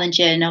more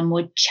challenging or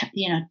more,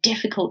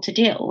 difficult to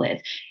deal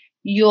with,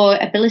 your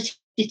ability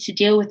to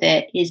deal with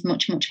it is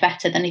much, much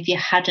better than if you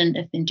hadn't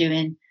have been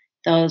doing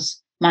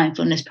those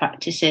mindfulness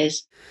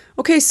practices.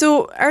 Okay,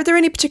 so are there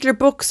any particular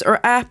books or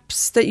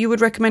apps that you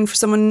would recommend for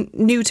someone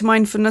new to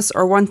mindfulness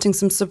or wanting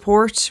some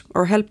support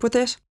or help with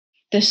it?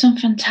 There's some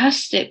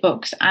fantastic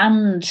books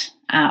and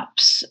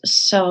apps.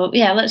 So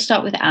let's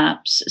start with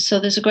apps. So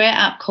there's a great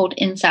app called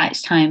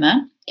Insights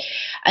Timer.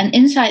 And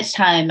Insights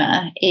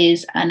Timer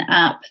is an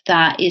app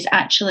that is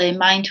actually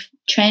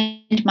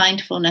trained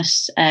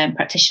mindfulness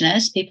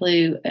practitioners, people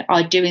who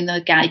are doing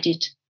the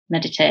guided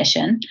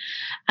meditation,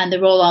 and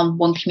they're all on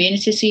one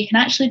community, so you can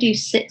actually do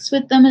sits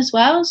with them as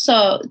well.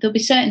 So there'll be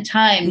certain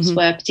times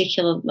where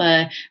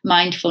particular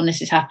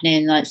mindfulness is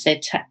happening, like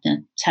say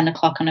 10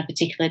 o'clock on a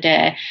particular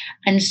day,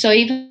 and so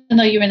even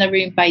though you're in the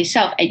room by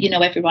yourself,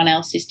 everyone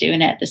else is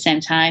doing it at the same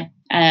time.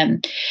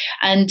 And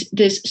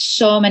there's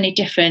so many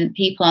different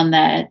people on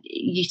there.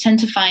 You tend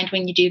to find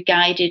when you do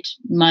guided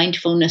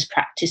mindfulness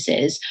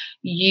practices,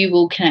 you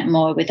will connect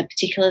more with a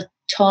particular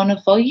tone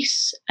of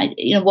voice.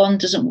 One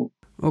doesn't work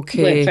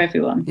for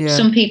everyone. Yeah.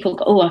 Some people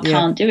go, I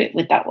can't do it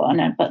with that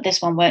one, but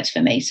this one works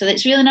for me. So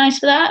it's really nice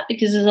for that,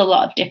 because there's a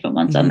lot of different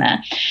ones on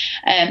there.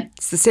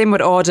 It's the same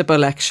with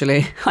Audible,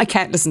 actually. I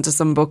can't listen to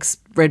some books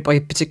read by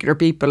particular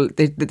people.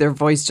 Their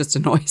voice just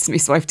annoys me,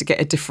 so I have to get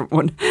a different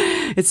one.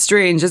 It's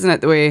strange, isn't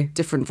it, the way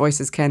different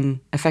voices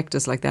can affect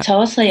us like that?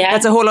 Totally, yeah.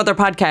 That's a whole other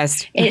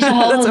podcast. It's a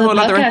whole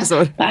other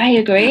episode. But I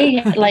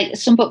agree. Like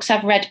some books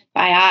I've read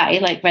by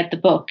eye, read the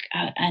book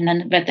and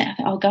then read it. I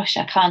thought, oh gosh,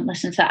 I can't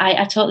listen to that.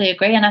 I totally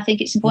agree. And I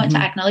think it's important to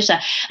acknowledge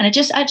that. And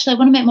I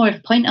want to make more of a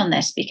point on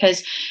this,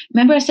 because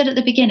remember I said at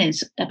the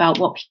beginnings about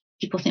what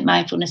people think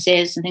mindfulness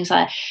is and things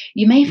like that.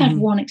 You may have had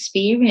one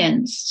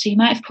experience. So you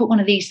might have put one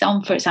of these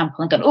on, for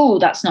example, and gone, oh,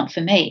 that's not for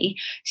me.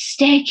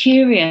 Stay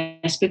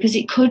curious, because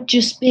it could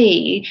just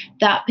be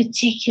that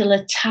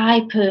particular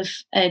type of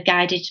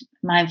guided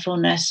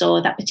mindfulness or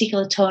that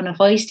particular tone of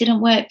voice didn't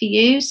work for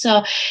you.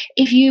 So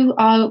if you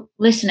are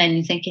listening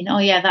and thinking, oh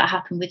yeah, that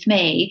happened with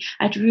me,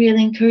 I'd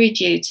really encourage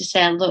you to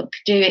say, look,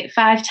 do it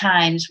 5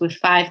 times with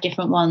 5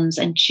 different ones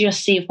and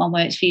just see if one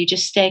works for you.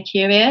 Just stay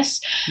curious,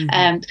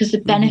 because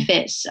the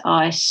benefits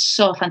are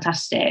so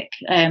fantastic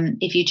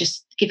if you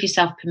just give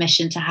yourself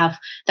permission to have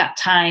that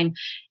time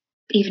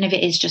even if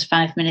it is just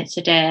 5 minutes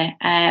a day.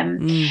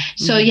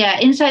 So yeah,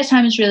 insights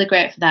time is really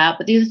great for that.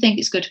 But the other thing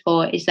it's good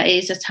for is that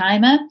it is a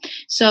timer.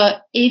 So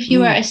if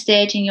you are at a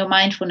stage in your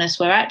mindfulness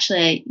where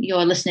actually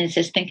you're listening to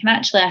this thinking,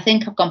 actually, I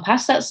think I've gone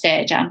past that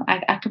stage.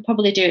 I could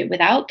probably do it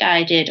without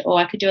guided, or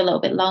I could do a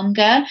little bit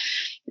longer.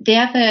 They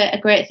have a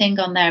great thing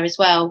on there as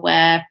well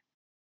where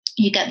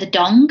you get the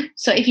dong.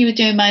 So if you were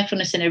doing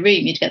mindfulness in a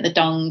room, you'd get the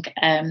dong.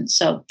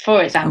 So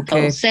for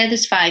example, say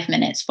there's 5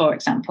 minutes, for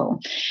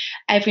example,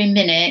 every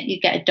minute you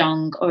get a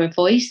dong or a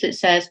voice that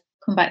says,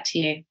 come back to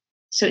you.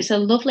 So it's a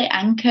lovely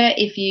anchor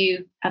if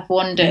you have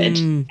wandered,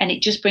 and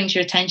it just brings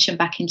your attention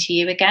back into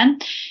you again.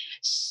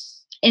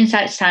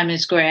 Insights time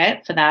is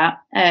great for that.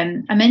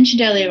 I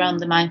mentioned earlier on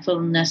the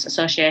Mindfulness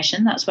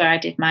Association. That's where I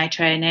did my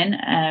training,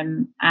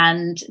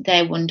 and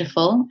they're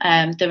wonderful.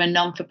 They're a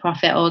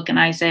non-for-profit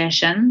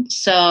organisation,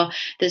 so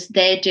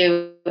they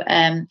do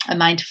a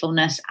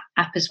mindfulness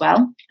app as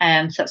well.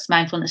 So that's the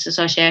Mindfulness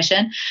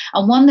Association,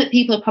 and one that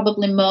people are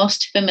probably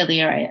most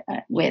familiar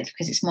with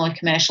because it's more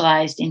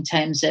commercialised in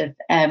terms of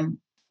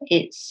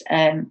its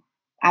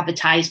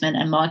advertisement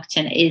and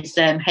marketing is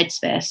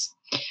Headspace.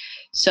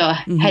 So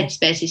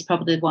Headspace is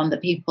probably the one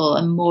that people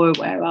are more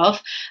aware of.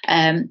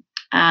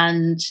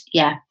 And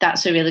yeah,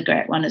 that's a really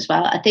great one as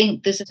well. I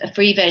think there's a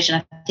free version.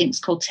 I think it's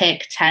called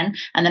Take 10.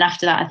 And then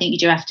after that, I think you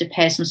do have to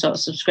pay some sort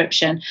of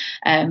subscription.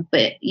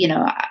 But,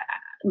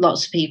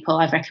 lots of people,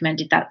 I've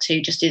recommended that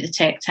too. Just do the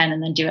Take 10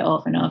 and then do it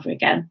over and over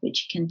again,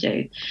 which you can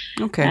do.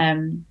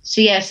 Okay.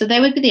 So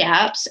there would be the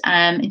apps.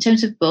 In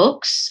terms of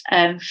books,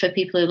 for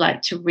people who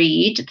like to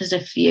read, there's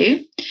a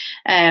few.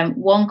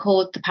 One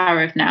called The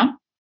Power of Now.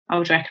 I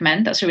would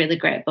recommend. That's a really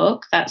great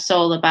book. That's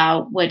all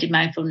about where did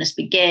mindfulness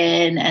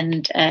begin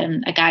and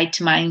a guide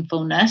to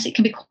mindfulness. It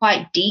can be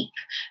quite deep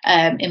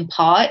in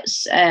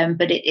parts,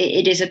 but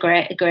it is a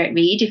great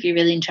read if you're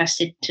really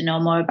interested to know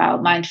more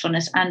about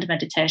mindfulness and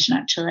meditation,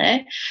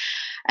 actually.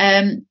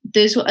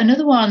 There's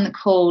another one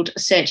called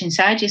Search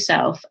Inside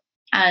Yourself.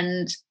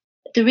 And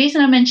the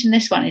reason I mention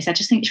this one is I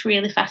just think it's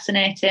really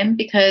fascinating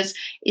because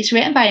it's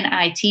written by an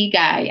IT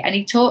guy, and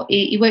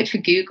he worked for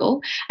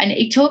Google, and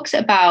he talks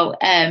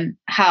about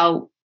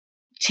how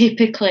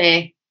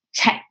typically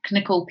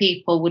technical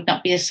people would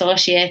not be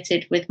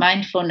associated with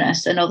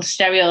mindfulness and all the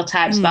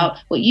stereotypes about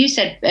what you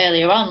said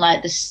earlier on,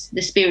 like the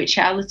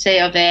spirituality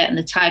of it and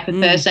the type of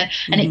person.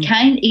 And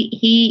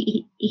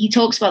he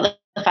talks about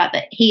the fact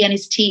that he and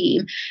his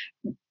team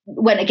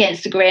went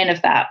against the grain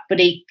of that, but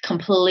he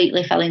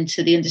completely fell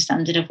into the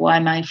understanding of why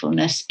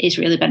mindfulness is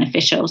really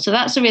beneficial. So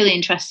that's a really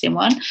interesting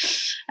one.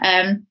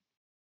 And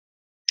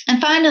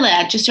finally,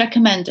 I'd just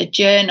recommend a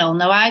journal.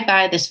 Now, I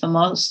buy this for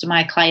most of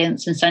my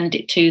clients and send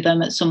it to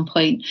them at some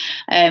point.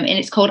 And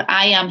it's called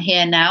I Am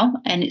Here Now,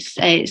 and it's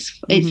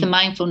the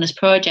Mindfulness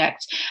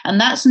Project. And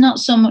that's not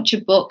so much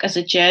a book as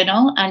a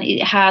journal, and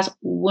it has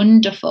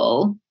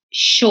wonderful,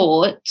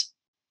 short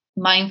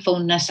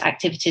mindfulness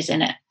activities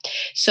in it.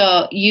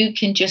 So you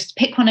can just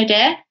pick one a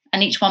day,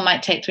 and each one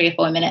might take 3 or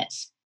 4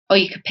 minutes, or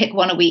you could pick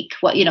one a week,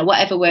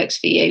 whatever works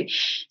for you.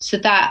 So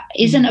that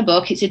isn't a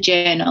book, it's a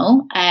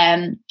journal,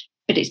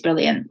 but it's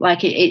brilliant.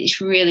 Like it's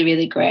really,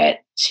 really great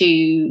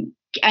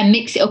and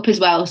mix it up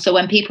as well. So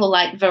when people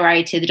like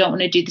variety, they don't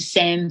want to do the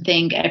same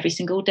thing every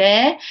single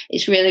day.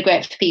 It's really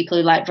great for people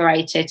who like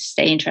variety to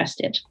stay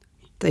interested.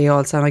 They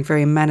all sound like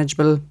very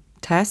manageable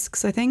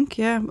tasks, I think.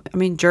 Yeah. I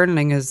mean,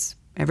 journaling is...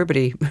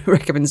 Everybody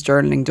recommends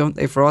journaling, don't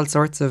they, for all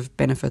sorts of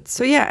benefits.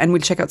 So yeah, and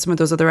we'll check out some of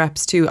those other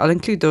apps too. I'll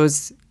include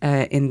those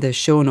in the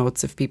show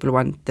notes if people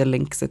want the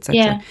links, etc.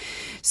 Yeah.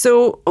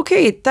 So,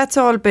 okay, that's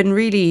all been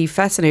really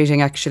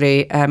fascinating,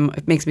 actually.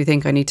 It makes me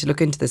think I need to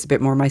look into this a bit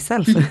more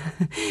myself.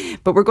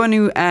 But we're going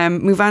to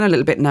move on a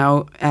little bit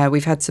now.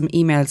 We've had some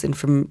emails in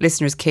from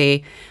listeners,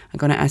 Kay. I'm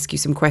going to ask you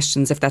some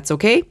questions, if that's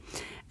okay.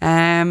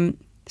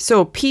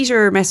 So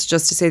Peter messaged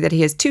us to say that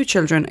he has 2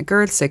 children, a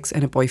girl 6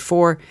 and a boy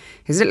 4.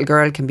 His little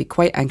girl can be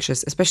quite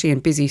anxious, especially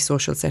in busy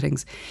social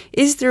settings.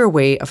 Is there a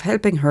way of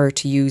helping her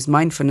to use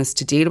mindfulness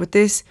to deal with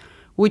this?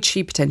 Would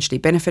she potentially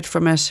benefit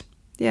from it?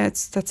 Yeah,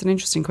 that's an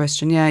interesting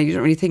question. Yeah, you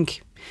don't really think...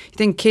 You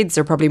think kids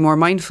are probably more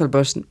mindful,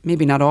 but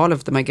maybe not all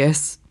of them, I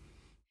guess.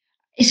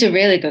 It's a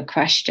really good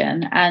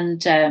question.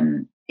 And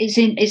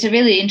it's a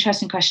really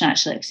interesting question,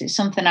 actually, because it's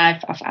something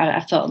I've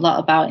thought a lot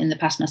about in the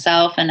past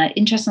myself. And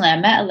interestingly, I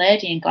met a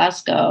lady in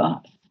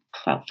Glasgow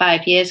about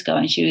 5 years ago,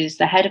 and she was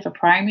the head of a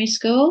primary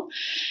school.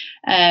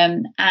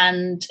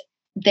 And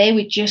they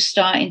were just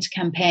starting to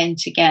campaign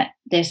to get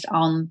this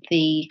on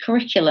the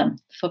curriculum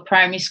for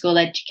primary school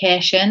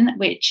education,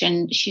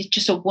 and she's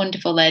just a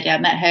wonderful lady. I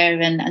met her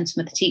and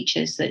some of the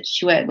teachers that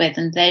she worked with,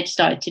 and they'd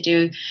started to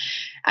do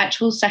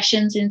actual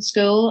sessions in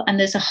school, and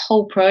there's a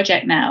whole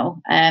project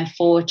now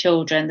for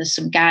children. There's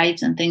some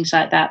guides and things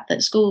like that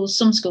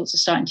some schools are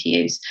starting to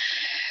use.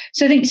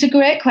 So I think it's a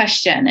great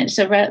question. It's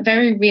a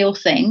very real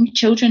thing.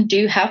 Children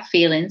do have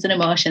feelings and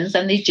emotions,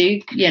 and they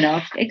do,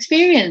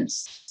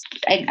 experience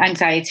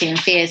anxiety and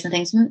fears and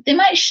things. They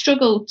might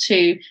struggle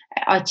to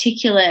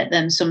articulate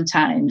them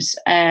sometimes.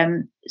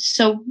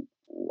 So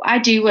I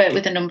do work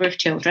with a number of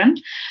children,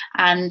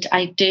 and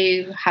I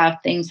do have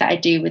things that I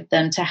do with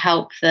them to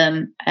help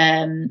them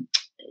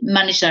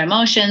manage their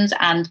emotions,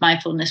 and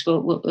mindfulness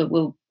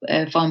will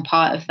form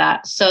part of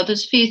that. So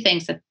there's a few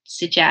things I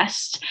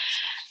suggest.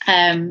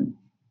 You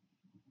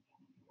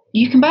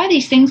can buy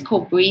these things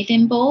called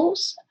breathing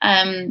balls.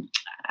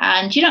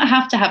 And you don't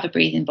have to have a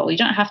breathing ball. You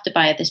don't have to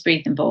buy this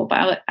breathing ball.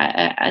 But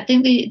I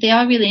think they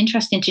are really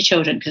interesting to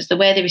children because the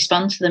way they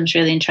respond to them is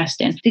really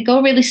interesting. They go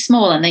really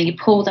small and then you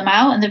pull them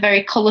out and they're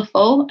very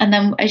colourful. And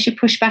then as you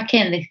push back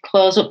in, they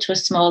close up to a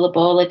smaller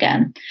ball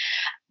again.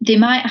 They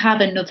might have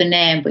another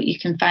name, but you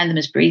can find them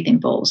as breathing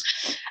balls.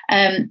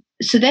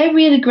 So they're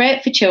really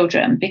great for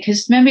children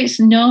because remember, it's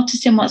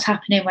noticing what's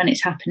happening when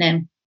it's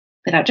happening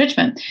without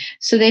judgment.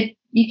 So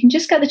you can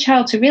just get the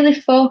child to really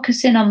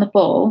focus in on the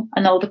ball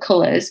and all the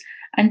colours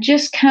and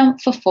just count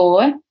for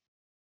 4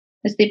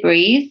 as they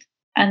breathe,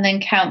 and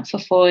then count for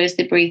 4 as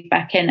they breathe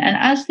back in. And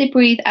as they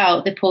breathe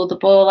out, they pull the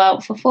ball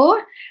out for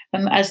 4.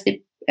 As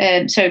they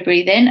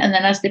breathe in, and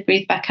then as they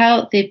breathe back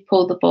out, they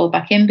pull the ball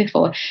back in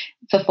for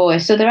 4.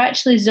 So they're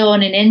actually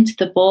zoning into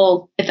the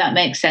ball, if that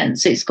makes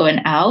sense. So it's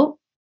going out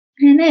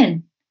and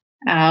in,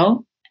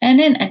 out and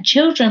in, and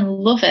children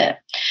love it.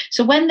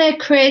 So when their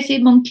crazy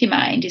monkey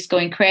mind is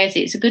going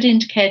crazy, it's a good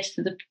indicator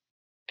to the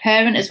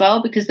parent as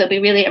well, because they'll be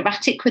really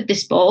erratic with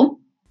this ball.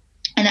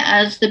 And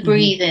as the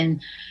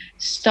breathing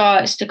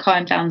starts to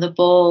calm down, the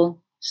ball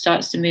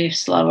starts to move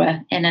slower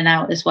in and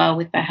out as well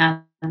with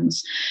their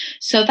hands.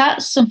 So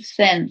that's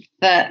something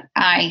that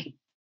I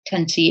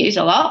tend to use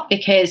a lot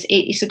because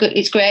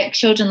it's great.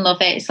 Children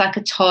love it. It's like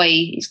a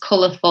toy. It's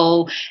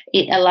colourful.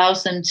 It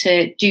allows them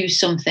to do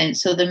something.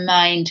 So the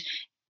mind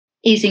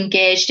is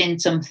engaged in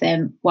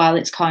something while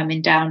it's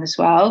calming down as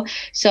well.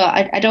 So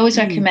I'd always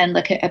recommend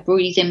like a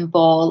breathing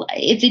ball.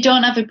 If they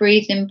don't have a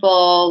breathing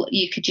ball,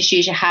 you could just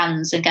use your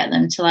hands and get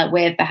them to like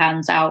wave the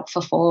hands out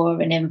for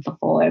 4 and in for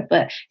 4.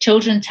 But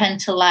children tend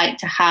to like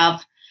to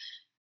have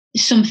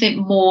something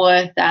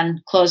more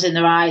than closing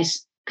their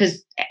eyes,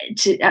 because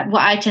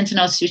what I tend to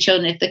notice with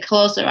children, if they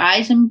close their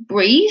eyes and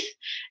breathe,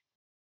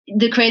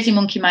 the crazy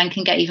monkey mind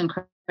can get even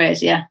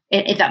crazier,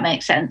 if that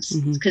makes sense,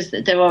 because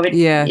they're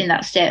already in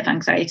that state of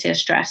anxiety or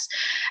stress.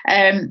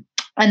 And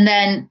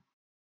then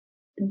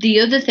the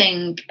other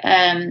thing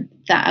that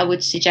I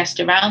would suggest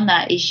around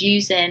that is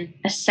using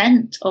a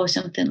scent or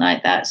something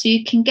like that. So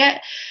it can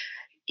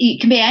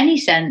be any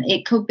scent.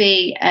 It could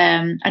be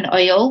an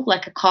oil,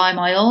 like a calm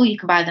oil. You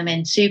can buy them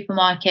in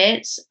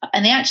supermarkets.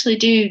 And they actually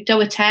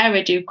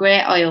doTERRA do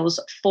great oils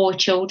for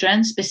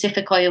children,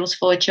 specific oils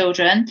for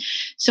children.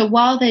 So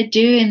while they're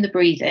doing the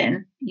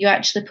breathing, you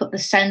actually put the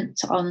scent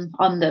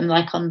on them,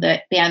 like on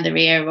the behind the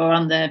ear or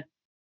on the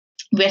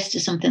wrist or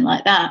something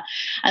like that.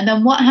 And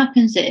then what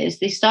happens is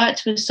they start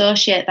to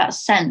associate that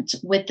scent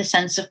with the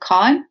sense of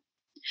calm.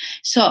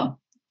 So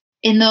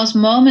in those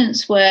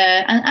moments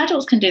where, and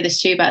adults can do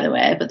this too, by the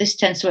way, but this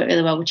tends to work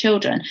really well with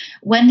children,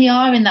 when they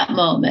are in that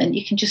moment,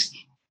 you can just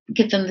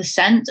give them the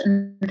scent,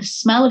 and the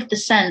smell of the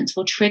scent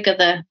will trigger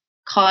the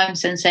calm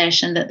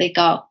sensation that they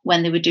got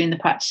when they were doing the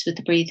practice with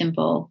the breathing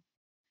ball.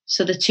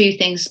 So the two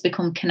things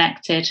become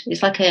connected.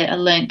 It's like a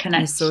learned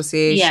connection.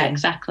 Association. Yeah,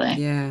 exactly.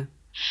 Yeah.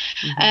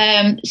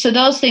 So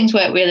those things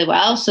work really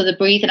well. So the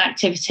breathing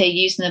activity,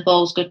 using the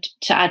ball is good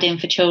to add in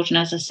for children.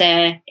 As I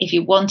say, if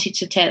you wanted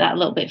to take that a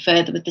little bit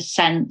further with the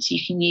scent, you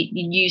can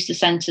use the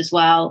scent as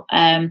well,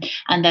 and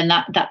then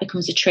that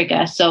becomes a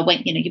trigger. So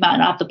when you might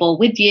not have the ball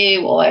with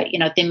you, or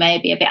they may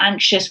be a bit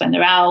anxious when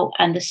they're out,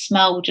 and the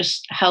smell will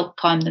just help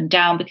calm them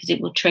down because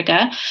it will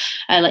trigger,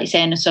 like you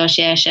say, an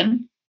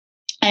association.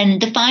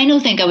 And the final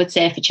thing I would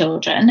say for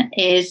children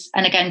is,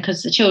 and again,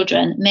 because the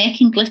children,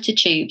 making glitter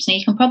tubes. Now,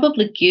 you can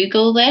probably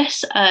Google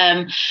this.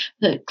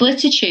 The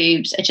glitter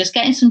tubes are just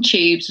getting some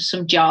tubes or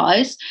some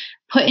jars,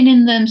 putting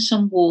in them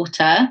some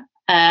water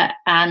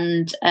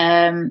and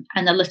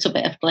a little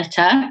bit of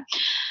glitter.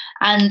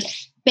 And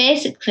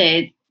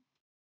basically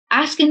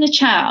asking the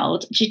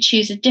child to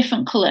choose a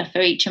different colour for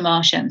each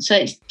emotion. So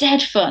it's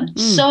dead fun,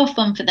 so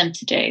fun for them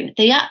to do.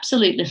 They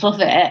absolutely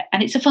love it.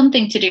 And it's a fun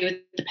thing to do with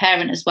the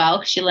parent as well,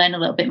 because you learn a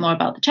little bit more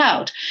about the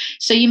child.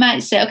 So you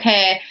might say,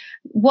 okay,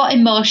 what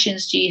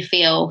emotions do you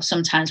feel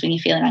sometimes when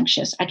you're feeling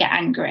anxious? I get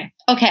angry.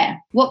 Okay,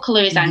 what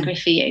colour is angry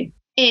for you?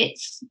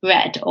 It's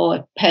red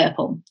or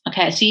purple.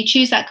 Okay, so you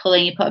choose that colour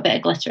and you put a bit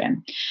of glitter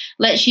in.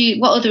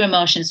 What other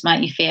emotions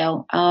might you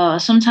feel? Oh,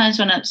 sometimes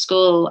when I'm at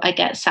school, I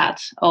get sad,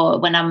 or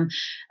when I'm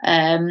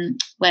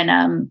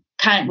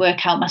can't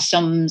work out my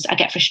sums, I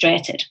get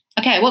frustrated.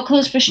 Okay, what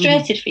colour is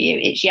frustrated for you?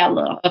 It's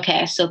yellow.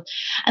 Okay, so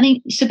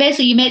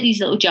basically you make these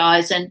little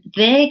jars and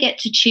they get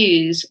to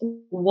choose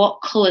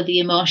what colour the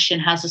emotion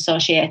has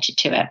associated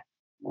to it.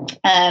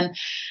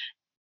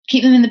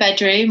 Keep them in the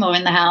bedroom or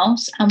in the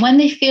house. And when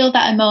they feel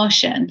that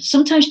emotion,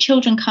 sometimes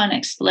children can't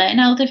explain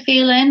how they're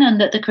feeling and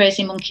that the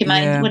crazy monkey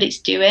mind, what it's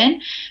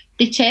doing.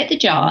 They take the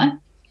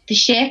jar, they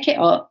shake it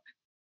up,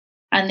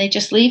 and they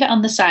just leave it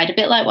on the side, a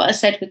bit like what I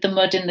said with the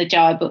mud in the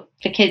jar, but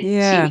for kids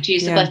who would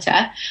use the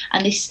glitter.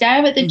 And they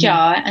stare at the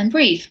jar and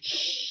breathe.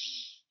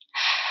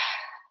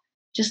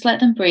 Just let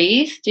them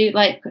breathe.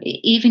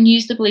 Even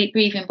use the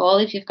breathing ball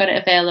if you've got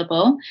it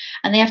available.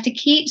 And they have to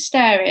keep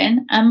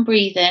staring and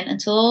breathing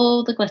until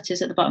all the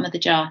glitter's at the bottom of the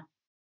jar.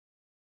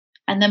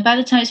 And then by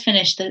the time it's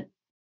finished,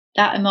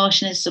 that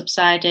emotion has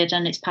subsided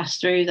and it's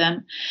passed through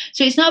them.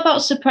 So it's not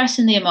about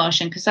suppressing the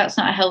emotion, because that's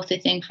not a healthy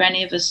thing for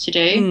any of us to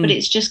do, but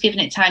it's just giving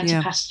it time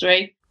to pass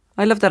through.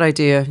 I love that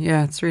idea.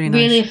 Yeah, it's really nice.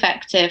 Really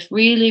effective,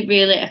 really,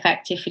 really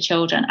effective for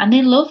children. And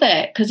they love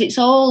it because it's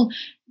all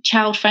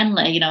child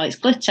friendly. It's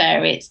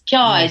glitter, it's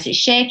joys, it's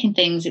shaking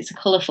things, it's a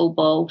colourful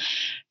ball.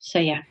 So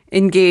yeah.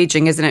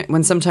 Engaging, isn't it?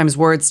 When sometimes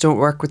words don't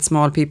work with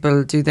small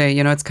people, do they?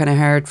 It's kind of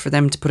hard for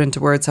them to put into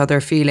words how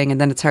they're feeling, and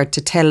then it's hard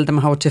to tell them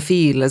how to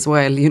feel as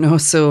well,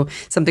 so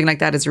something like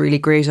that is a really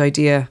great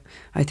idea,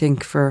 I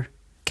think, for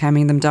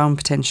calming them down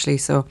potentially.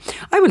 So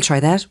I will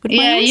try that with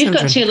my own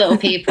children. Got 2 little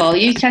people.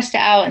 You test it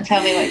out and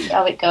tell me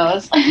how it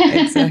goes.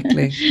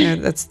 Exactly. Yeah,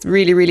 that's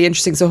really, really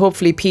interesting. So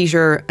hopefully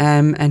Peter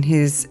and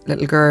his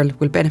little girl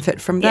will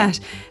benefit from that.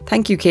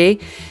 Thank you, Kay.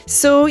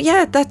 So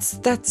yeah,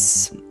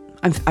 that's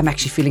I'm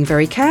actually feeling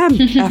very calm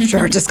after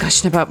our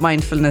discussion about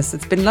mindfulness.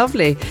 It's been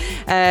lovely.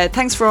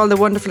 Thanks for all the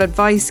wonderful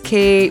advice,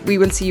 Kay. We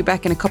will see you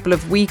back in a couple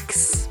of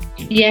weeks.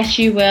 Yes,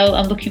 you will.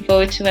 I'm looking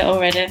forward to it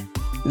already.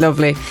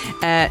 Lovely.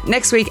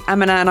 Next week,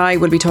 Amina and I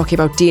will be talking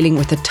about dealing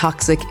with a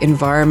toxic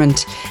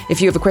environment. If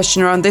you have a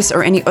question around this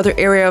or any other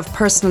area of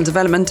personal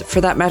development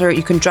for that matter,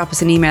 you can drop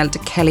us an email to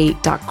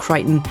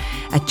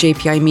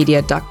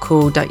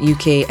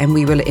kelly.crichton@jpimedia.co.uk and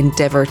we will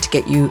endeavour to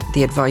get you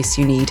the advice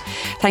you need.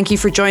 Thank you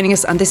for joining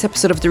us on this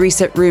episode of The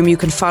Reset Room. You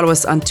can follow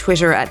us on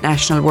Twitter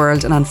 @National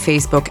World and on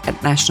Facebook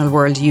 @National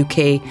World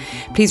UK.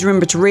 Please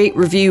remember to rate,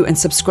 review and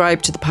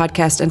subscribe to the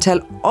podcast and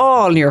tell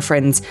all your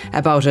friends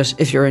about it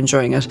if you're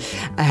enjoying it.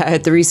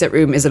 The Reset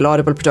Room is a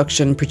laudable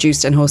production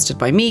produced and hosted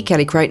by me,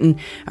 Kelly Crichton.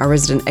 Our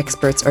resident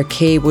experts are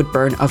Kay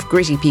Woodburn of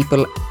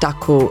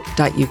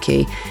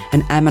grittypeople.co.uk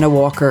and Amina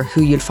Walker,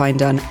 who you'll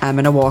find on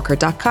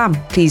aminawalker.com.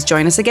 Please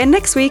join us again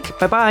next week.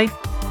 Bye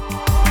bye.